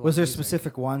lose people. Was is there music.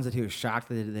 specific ones that he was shocked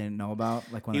that they didn't know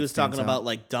about? Like when he it was talking stands out? about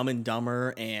like Dumb and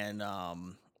Dumber and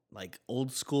like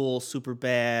old school Super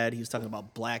Bad. He was talking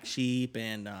about Black Sheep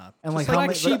and and like Black how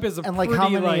many, Sheep is a and like how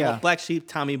pretty, many like- Black Sheep,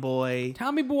 Tommy Boy,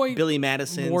 Tommy Boy, Billy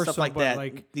Madison, more stuff so, like but, that.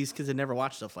 like- These kids had never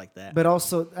watched stuff like that. but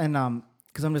also and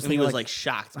because I'm just and he thinking was like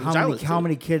shocked. which how I many was how too.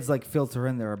 many kids like filter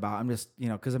in there about? I'm just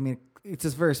because I mean it's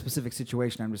this very specific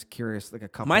situation. I'm just curious, like a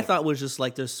couple. My thought was just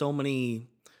like there's so many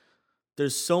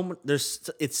There's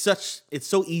it's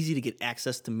so easy to get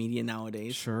access to media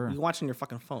nowadays. Sure. You can watch on your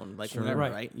fucking phone, like whenever,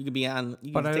 Right. right? You could be on.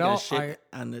 You But can I'd take a al- shit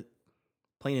on the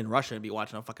plane in Russia and be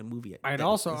watching a fucking movie. I'd that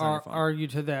also is on your phone. argue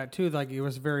to that too. Like it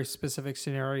was a very specific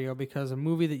scenario because a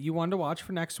movie that you wanted to watch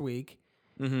for next week,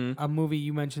 a movie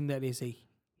you mentioned that is a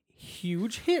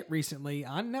huge hit recently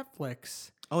on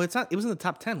Netflix. Oh, it's not. It was in the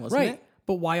top 10, wasn't Right. it?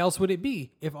 But why else would it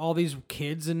be if all these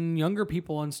kids and younger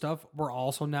people and stuff were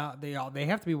also now they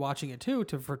have to be watching it too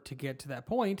to get to that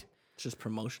point. It's just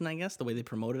promotion, I guess. The way they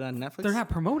promote it on Netflix. They're not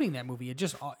promoting that movie. It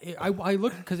just I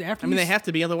look because after I mean, you they have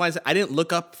to be. Otherwise, I didn't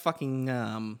look up fucking.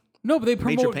 no, but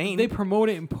Major Pain. they promote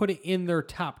it and put it in their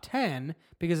top 10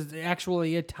 because it's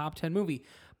actually a top 10 movie.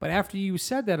 But after you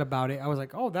said that about it, I was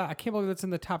like, oh, I can't believe that's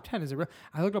in the top 10. Is it real?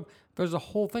 I looked up. There's a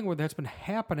whole thing where that's been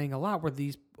happening a lot where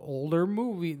these older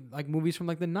movies from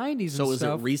like the 90s So and is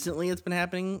stuff. it recently? It's been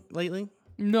happening lately.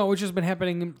 No, it's just been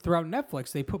happening throughout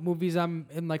Netflix. They put movies on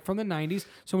in like from the 90s.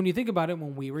 So when you think about it,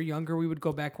 when we were younger, we would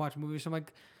go back and watch movies from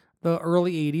like the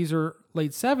early 80s or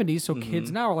late 70s. So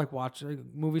kids now are like watching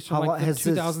movies from like the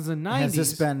 2000s and 90s. Has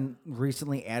this been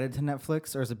recently added to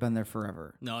Netflix, or has it been there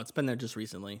forever? No, it's been there just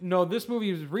recently. No, this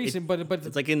movie is recent, but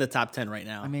It's like in the top 10 right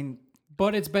now. I mean,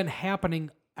 but it's been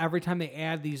happening every time they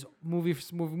add these movies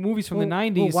from the well,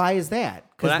 90s. why is that?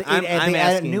 Because But they, I'm they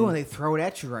add a asking- new one, they throw it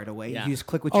at you right away. Yeah. You just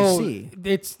click what you Oh, see.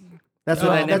 it's That's the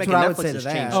what dynamic I of would Netflix say to has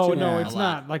that. changed, oh too. no, Yeah. it's A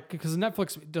lot. not like because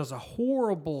Netflix does a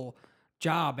horrible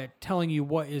job at telling you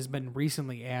what has been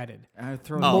recently added. I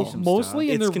throw Oh. some Mostly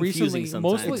stuff. in it's the confusing recently,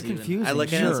 sometimes. mostly It's even. confusing, I look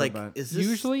at it, sure, it's like, but is this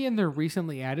usually in their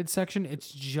recently added section,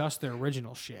 it's just their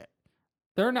original shit.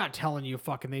 They're not telling you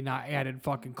fucking they not added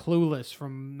fucking Clueless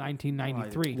from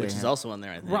 1993. which is also on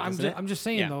there? I think. Right, isn't it? I'm just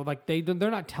saying Yeah. though, like they're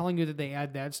not telling you that they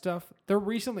add that stuff. Their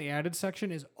recently added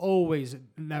section is always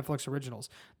Netflix originals.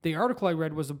 The article I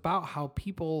read was about how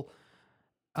people,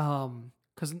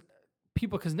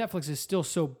 because Netflix is still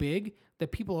so big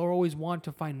that people are always want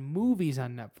to find movies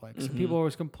on Netflix. And people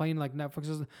always complain like Netflix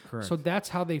isn't. Correct. So that's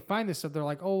how they find this stuff. They're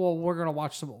like, oh well, we're gonna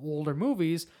watch some older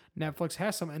movies. Netflix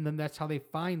has some, and then that's how they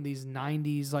find these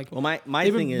 90s like. Well, my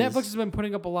They've thing been, is Netflix has been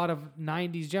putting up a lot of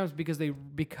 90s gems because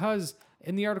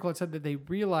in the article it said that they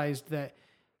realized that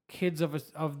kids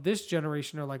of this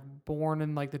generation are like born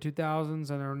in like the 2000s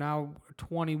and are now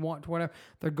 21 whatever.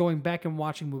 They're going back and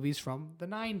watching movies from the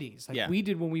 90s like Yeah. we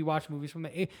did when we watched movies from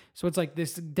the so it's like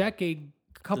this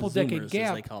couple the decade Zoomers, as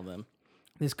gap they call them.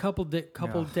 this couple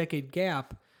decade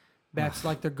gap that's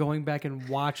like they're going back and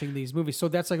watching these movies. So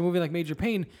that's like a movie like Major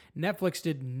Pain. Netflix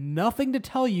did nothing to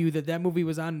tell you that movie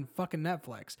was on fucking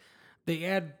Netflix. They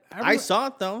add I saw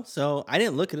it though, so I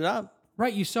didn't look it up.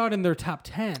 right. You saw it in their top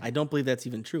 10. I don't believe that's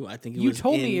even true. I think it You was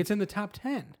told me in- it's in the top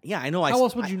 10. Yeah, I know. How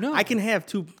else would you know? I can have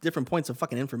two different points of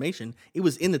fucking information. It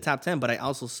was in the top 10, but I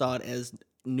also saw it as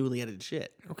newly edited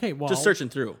shit. Okay, well, Just searching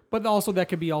through. But also that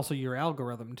could be also your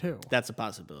algorithm too. That's a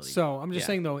possibility. So I'm just Yeah.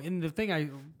 saying though, in the thing I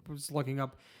was looking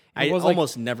up, I was like,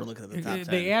 almost never look at the top 10.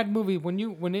 they add movie when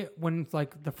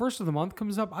like the first of the month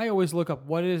comes up. I always look up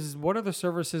what are the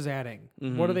services adding?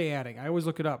 Mm-hmm. What are they adding? I always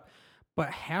look it up. But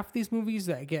half these movies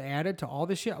that get added to all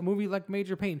this shit, a movie like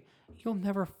Major Pain, you'll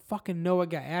never fucking know it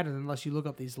got added unless you look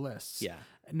up these lists. Yeah.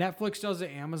 Netflix does it,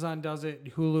 Amazon does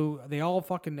it, Hulu, they all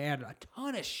fucking add a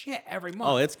ton of shit every month.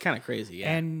 Oh, it's kind of crazy.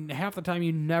 Yeah. And half the time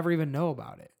you never even know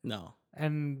about it. no.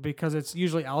 And because it's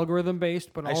usually algorithm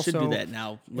based, but I also should do that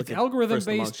now. Look it's at algorithm first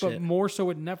of the month based, but shit. more so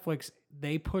with Netflix,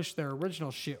 they push their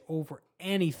original shit over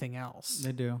anything else.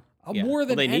 They do. Yeah. More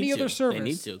than Well, they any need other to. service. They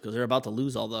need to because they're about to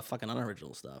lose all the fucking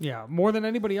unoriginal stuff. Yeah, more than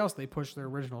anybody else, they push their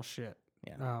original shit.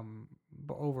 Yeah.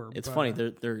 Over. It's but,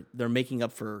 funny. They're making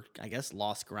up for, I guess,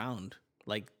 lost ground.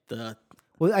 Like the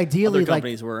Well, other ideally,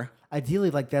 companies were.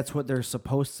 that's what they're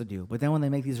supposed to do. But then when they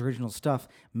make these original stuff,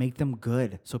 make them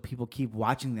good so people keep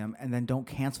watching them and then don't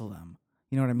cancel them.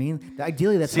 You know what I mean?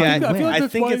 Ideally, that's See, how I, you I win. feel like I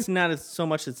that's think why- it's not so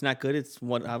much. It's not good. It's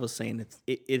what I was saying.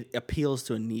 It appeals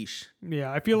to a niche,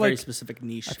 yeah, I feel very like specific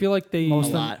niche. I feel like they a Most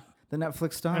of them- lot. the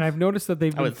Netflix stuff. and I've noticed that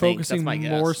they've I been would think. That's focusing my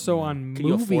guess. more so on Can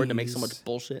movies. you afford to make so much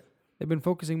bullshit? They've been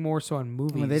focusing more so on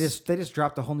movies. I mean, they just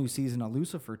dropped a whole new season of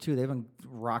Lucifer too. They've been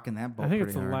rocking that boat. I think pretty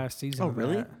it's the hard. last season. Oh, of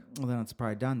really? that. Well, then it's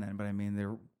probably done then. But I mean,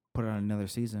 they're put on another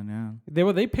season.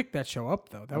 Yeah, They picked that show up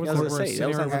though. That was I was like gonna where a say, that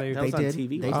was scenario on- where that they was on did.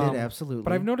 TV, They wasn't did it? absolutely.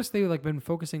 But I've noticed they've like been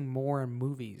focusing more on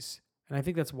movies, and I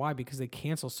think that's why because they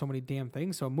cancel so many damn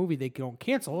things. So a movie they don't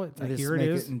cancel it's They like just here it make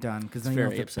is. it and done because It's then you don't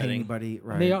very have to pay upsetting. anybody.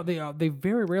 Right. They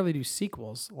very rarely do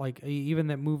sequels. Like even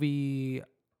that movie,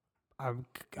 I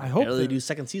hope Barely that- do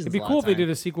second seasons. it'd be a lot cool of if they time. did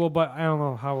a sequel, but I don't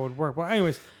know how it would work. Well,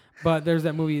 anyways, But there's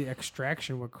that movie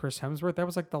Extraction with Chris Hemsworth. That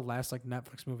was like the last like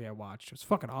Netflix movie I watched. It was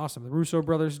fucking awesome. The Russo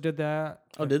brothers did that.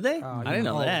 Oh, did they? I I didn't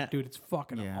know that. dude. It's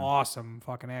fucking Yeah. awesome,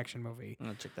 fucking action movie. I'm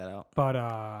gonna check that out. But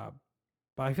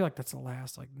I feel like that's the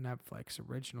last like Netflix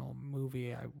original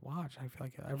movie I watched. I feel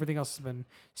like everything else has been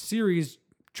series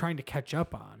trying to catch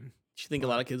up on. Do you think a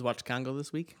lot of kids watched Congo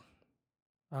this week?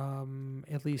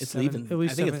 At least It's seven, leaving. At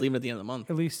least I think seven, it's leaving at the end of the month.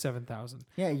 At least 7,000.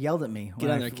 Yeah, he yelled at me Get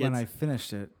when, on I, there, when kids. I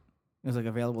finished it. It was like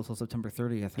available till September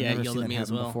 30th. I've Yeah, never he yelled seen at that me as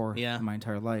happen well. before Yeah. in my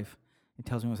entire life. It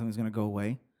tells me when something's going to go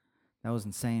away. That was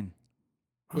insane.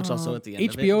 Which also at the end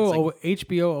of it,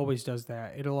 HBO always does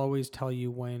that. It'll always tell you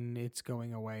when it's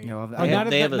going away. Yeah, well, Oh,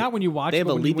 not when you watch They it, have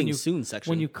but a when you- leaving soon section.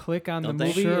 when you click on the Don't they?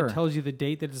 movie, Sure. it tells you the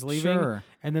date that it's leaving, Sure.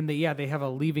 and then they have a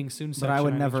leaving soon section. But I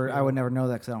would on never, HBO. I would never know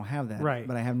that because I don't have that. Right.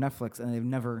 But I have Netflix, and I've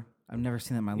never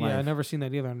seen that in my life. Yeah, I've never seen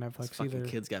that either on These Netflix fucking either.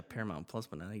 kids got Paramount Plus,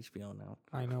 but not HBO now.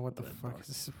 I know what the fuck is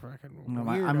this fucking No,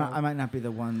 weirdo. I might not be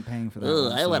the one paying for that.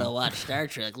 one, I want to so- watch Star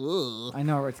Trek. Ooh. I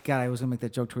know, right? God, I was gonna make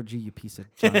that joke towards you piece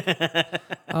of junk.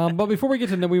 But before we get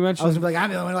to that, we I was mentioned gonna be like, I'm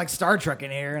the only one who likes Star Trek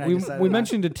in here, and I we decided we not-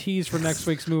 mentioned a tease for next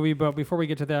week's movie. But before we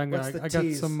get to that, I What's the got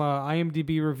tease? some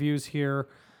IMDb reviews here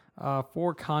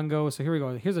for Congo. So here we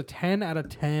go. Here's a 10 out of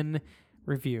 10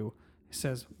 review. It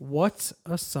says, "What's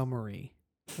a summary?"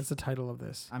 That's the title of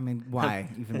this. I mean, why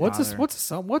even What's bother?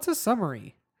 what's a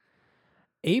summary?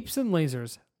 Apes and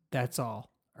lasers. That's all.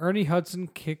 Ernie Hudson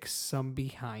kicks some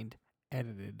behind.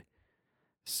 Edited.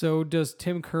 So does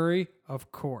Tim Curry?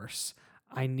 Of course.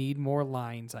 I need more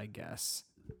lines, I guess.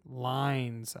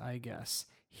 Lines, I guess.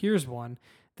 Here's one.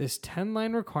 This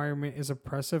 10-line requirement is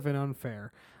oppressive and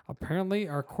unfair. Apparently,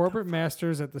 our corporate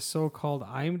masters at the so-called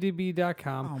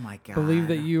IMDb.com Oh my God. believe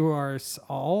that you are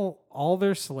all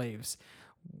their slaves.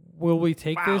 Will we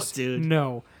take Wow, this? dude.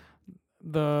 No.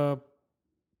 The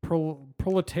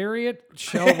proletariat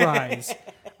shall rise.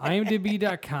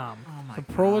 IMDb.com. Oh my The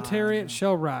proletariat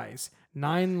shall rise.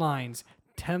 9 lines,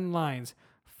 10 lines.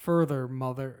 Further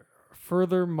mucker.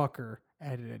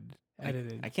 Edited.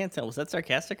 I can't tell. Was that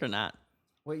sarcastic or not?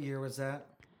 What year was that?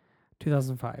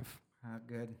 2005.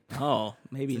 Good. Oh,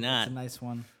 maybe It's not. a nice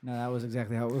one. No, that was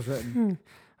exactly how it was written.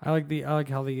 I like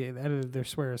how they edited their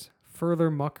swears. Further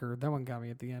mucker. That one got me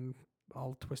at the end,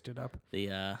 all twisted up.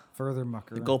 The Further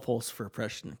mucker. goalposts for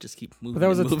oppression just keep moving. But that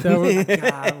was and a moving.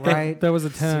 God, right? That was a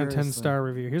 10 out of 10 Seriously. star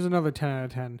review. Here's another 10 out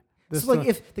of 10. This So like,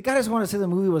 if the guy just wanted to say the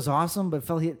movie was awesome, but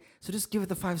felt so just give it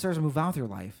the 5 stars and move on with your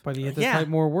life. but he had to Yeah. type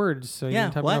more words, so he Yeah,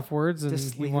 didn't type what? enough words, and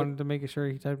Just he leave it- wanted to make sure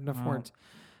he typed enough Oh. words.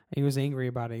 He was angry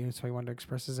about it, so he wanted to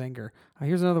express his anger.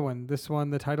 Here's another one.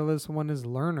 The title of this one is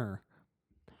Learner.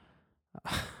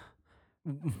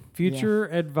 Future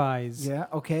Advise Yeah.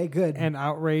 Okay. Good. and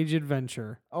Outrage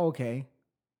Adventure. okay.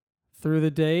 Through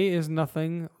the day is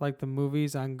nothing like the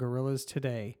movies on Gorillas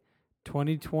Today.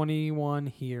 2021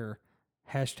 here.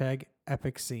 Hashtag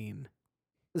epic scene.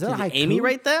 Is that a Did haiku? Amy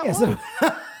write that Is one? it-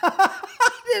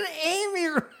 Did Amy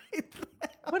write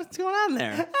that? What's going on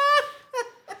there?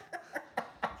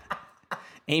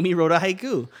 Amy wrote a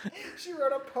haiku. She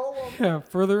wrote a poem. Yeah,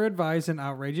 further advise and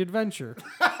outrage adventure.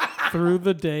 Through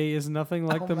the day is nothing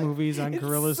like the movies on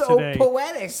Gorillas so Today.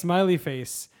 poetic. Smiley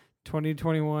face.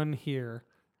 2021 here.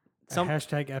 Some-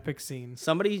 Hashtag epic scene.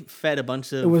 Somebody fed a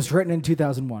bunch It of was written in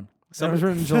 2001. That was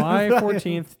written July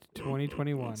 14th,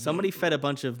 2021. somebody fed a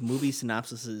bunch of movie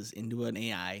synopsises into an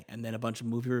AI, and then a bunch of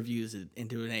movie reviews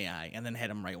into an AI, and then had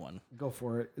them write one. Go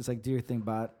for it. It's like, do your thing,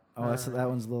 bot. Oh, that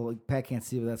one's a little. Pat can't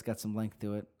see, but that's got some length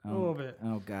to it. A little bit.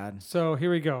 Oh God. So here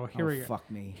we go. Here Oh, we go.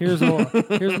 fuck me. Here's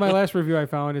my last review I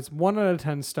found. It's 1 out of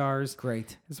 10 stars.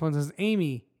 Great. This one says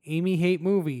Amy hate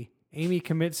movie. Amy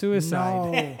commit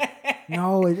suicide.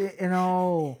 No.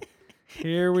 No.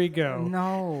 Here we go.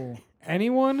 No.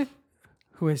 Anyone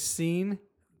who has seen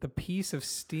the piece of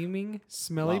steaming,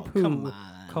 smelly Oh, come poo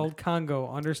on. called Congo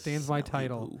understands my Smelly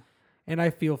title, poo. and I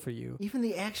feel for you. Even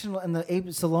the action and the Ape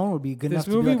Stallone would be good This enough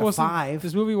to movie be like a wasn't. 5.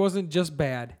 This movie wasn't just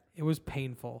bad; it was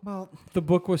painful. Well, The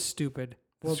book was stupid.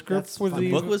 The Well, script that's was funny. The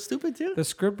even, book was stupid too. the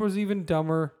script was even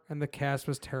dumber, and the cast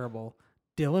was terrible.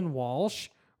 Dylan Walsh.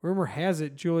 Rumor has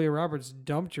it Julia Roberts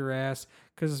dumped your ass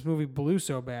because this movie blew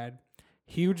so bad.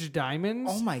 Huge diamonds.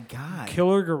 oh my God.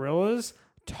 Killer gorillas.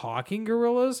 Talking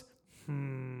gorillas.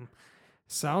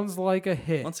 Sounds like a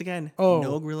hit. Once again, Oh.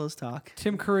 no gorillas talk.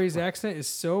 Tim Curry's accent is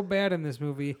so bad in this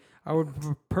movie, I would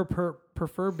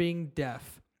prefer being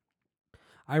deaf.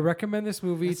 I recommend this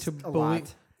movie That's to a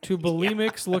lot. to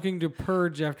bulimics looking to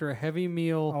purge after a heavy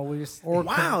meal, Oh, we just or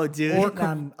Wow, dude. or hitting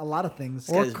on a lot of things.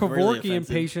 or guy is really Kevorkian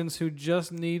offensive. patients who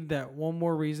just need that one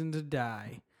more reason to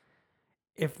die.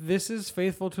 If this is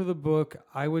faithful to the book,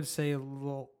 I would say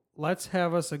let's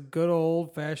have us a good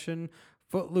old-fashioned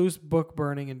Footloose, book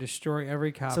burning, and destroy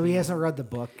every copy. So he hasn't read the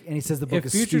book, and he says the book If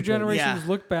is future stupid. generations Yeah.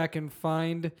 look back and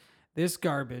find this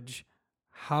garbage,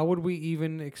 how would we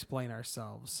even explain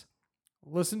ourselves?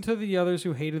 Listen to the others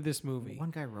who hated this movie. One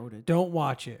guy wrote it. Don't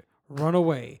watch it. Run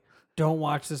away. Don't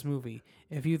watch this movie.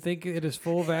 If you think it is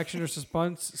full of action or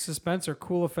suspense or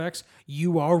cool effects,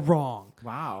 you are wrong.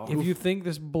 Wow. If you think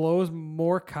this blows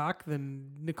more cock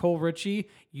than Nicole Richie,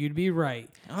 you'd be right.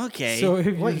 Okay. So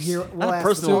if What you year? Not a ask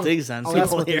personal the- digs on I'll ask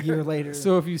people what here. the year later.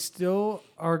 so if you still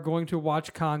are going to watch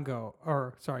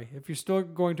if you're still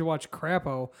going to watch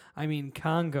Crapo, I mean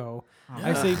Congo,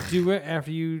 I say do it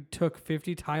after you took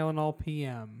 50 Tylenol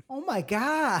PM. Oh my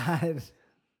god.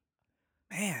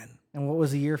 Man. And what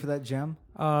was the year for that gem?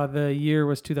 The year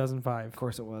was 2005. Of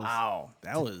course it was. Wow.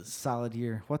 That was Solid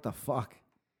year. What the fuck?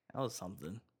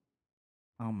 something.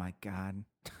 Oh my god.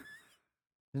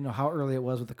 Didn't know how early it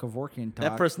was with the Kevorkian talk.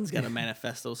 That person's got a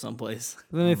manifesto someplace.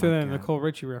 But then they Oh threw my that God. Nicole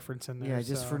Richie reference in there. Yeah,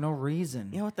 just so- for no reason.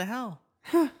 Yeah, what the hell?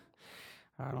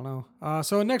 I don't know.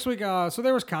 So next week, so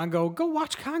there was Congo. Go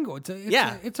watch Congo. It's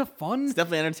a fun. It's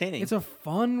definitely entertaining. It's a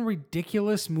fun,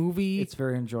 ridiculous movie. It's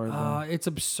very enjoyable. It's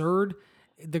absurd.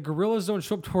 The gorillas don't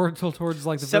show up till towards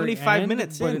like the 75 very end,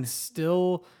 minutes but in. it's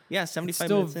still yeah, it's 75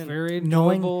 still minutes in. very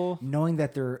enjoyable. knowing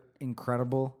that they're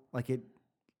incredible, like it,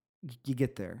 you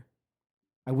get there.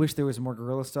 I wish there was more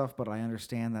gorilla stuff, but I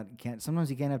understand that you can't.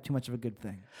 Sometimes you can't have too much of a good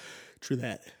thing. True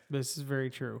that. This is very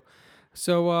true.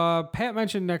 So Pat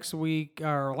mentioned last week,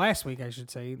 I should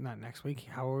say, not next week.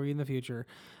 How are we in the future?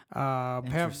 Pat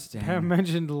Interesting.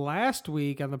 mentioned last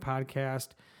week on the podcast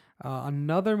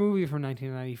another movie from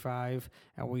 1995,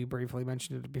 and we briefly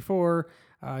mentioned it before.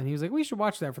 And he was like, "We should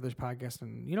watch that for this podcast."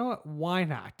 And you know what? Why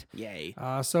not? Yay.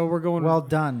 So we're going Well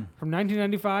done. from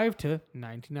 1995 to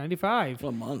 1995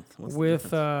 What month? What's the with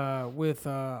difference?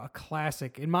 a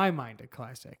classic, in my mind, a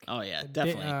classic. Oh yeah,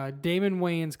 definitely. Damon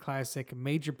Wayans' classic,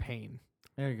 Major Payne.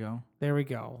 There you go. There we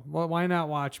go. Well, why not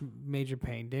watch Major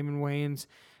Payne? Damon Wayans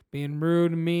being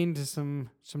rude and mean to some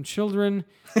children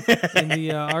in the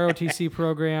ROTC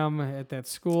program at that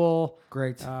school.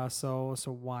 Great. So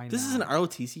why not? This is an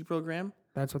ROTC program.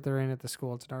 That's what they're in at the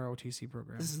school. It's an ROTC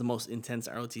program. This is the most intense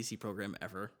ROTC program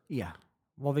ever. Yeah.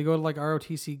 Well, they go to like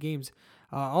ROTC games.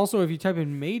 Also, if you type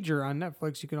in Major on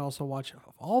Netflix, you can also watch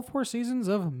all 4 seasons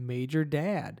of Major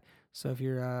Dad. So if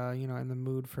you're in the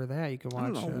mood for that, you can I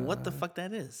watch. don't know what the fuck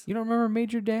that is. You don't remember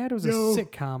Major Dad? It was No. a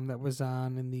sitcom that was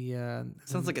on in the.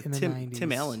 Sounds like a in the Tim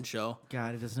 90s. Allen show.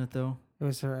 Got it, isn't it though? It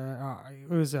was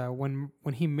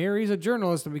when he marries a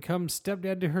journalist and becomes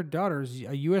stepdad to her daughters.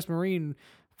 A U.S. Marine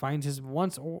finds his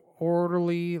once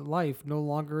orderly life no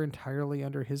longer entirely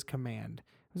under his command.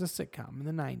 It was a sitcom in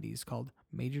the 90s called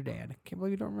Major Dad. Can't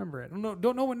believe you don't remember it.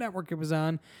 Don't know what network it was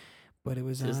on, but it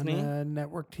was Disney? on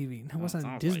network TV. No, it wasn't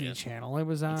on sounds Disney like it. Channel. It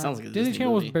was on sounds like a Disney Disney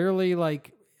Channel movie. was barely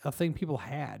like a thing people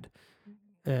had.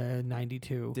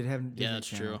 92. Did have Disney that's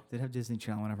Channel. true. Did have Disney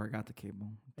Channel whenever I got the cable.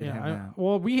 Did have Yeah,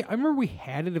 that. I remember we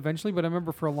had it eventually, but I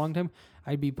remember for a long time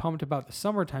I'd be pumped about the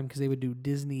summertime because they would do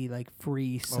Disney like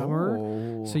free summer,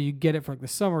 Oh. so you get it for like the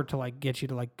summer to like get you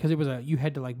to like because it was you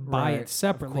had to like buy Right, it of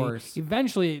separately. course.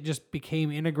 Eventually, it just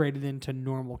became integrated into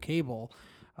normal cable,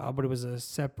 but it was a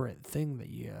separate thing that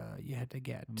you had to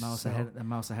get. The mouse So-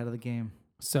 ahead of the game.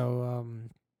 So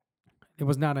it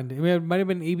was not on. It might have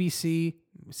been ABC,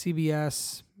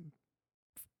 CBS,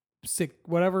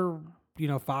 whatever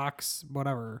Fox,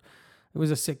 whatever. It was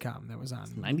a sitcom that was on.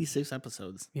 96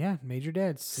 episodes. Yeah, Major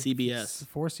Dad. CBS.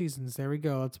 4 seasons. There we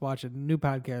go. Let's watch it. New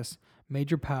podcast,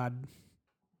 Major Pod.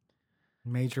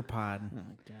 Major pod. Oh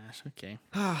gosh. Okay.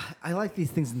 I like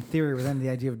these things in theory, but then the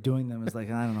idea of doing them is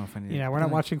like I don't know if I need. Yeah, we're not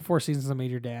watching 4 seasons of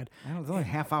Major Dad. I don't. It's only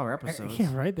half-hour episodes.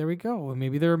 Yeah, right. There we go.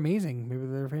 Maybe they're amazing. Maybe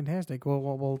they're fantastic.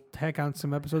 We'll tack on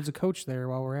some episodes of Coach there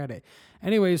while we're at it.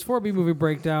 Anyways, 4B movie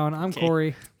breakdown. I'm Okay.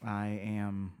 Corey. I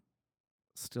am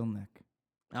still Nick.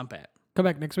 I'm Pat. Come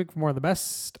back next week for more of the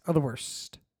best of the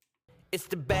worst. It's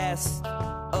the best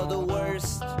of the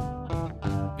worst.